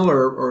email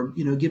or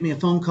give me a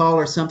phone call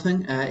or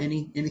something.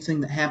 Anything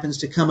that happens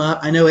to come up.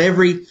 I know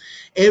every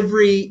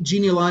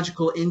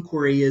genealogical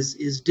inquiry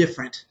is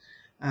different,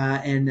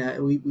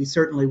 and we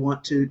certainly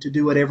want to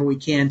do whatever we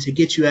can to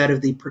get you out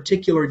of the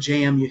particular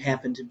jam you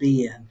happen to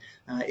be in.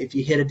 If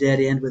you hit a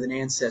dead end with an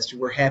ancestor,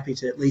 we're happy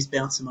to at least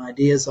bounce some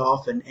ideas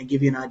off and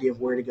give you an idea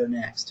of where to go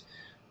next.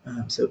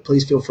 So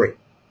please feel free.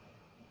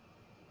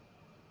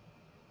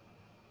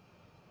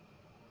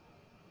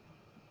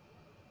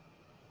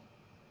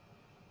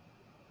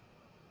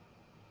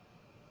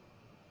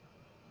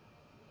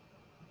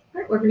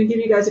 All right, we're going to give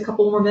you guys a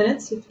couple more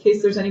minutes in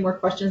case there's any more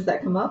questions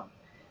that come up.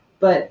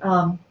 But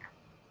well,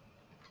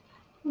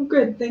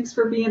 good. Thanks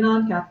for being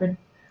on, Catherine.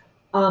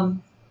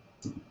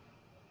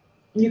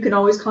 You can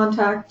always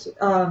contact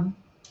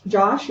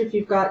Josh if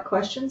you've got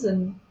questions,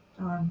 and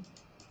I'm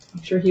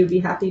sure he would be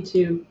happy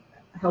to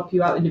help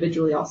you out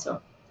individually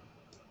also.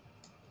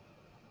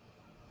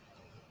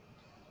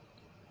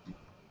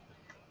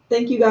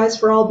 Thank you guys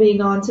for all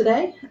being on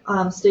today.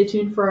 Stay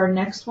tuned for our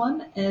next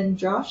one. And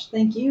Josh,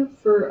 thank you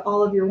for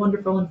all of your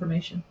wonderful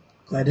information.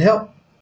 Glad to help.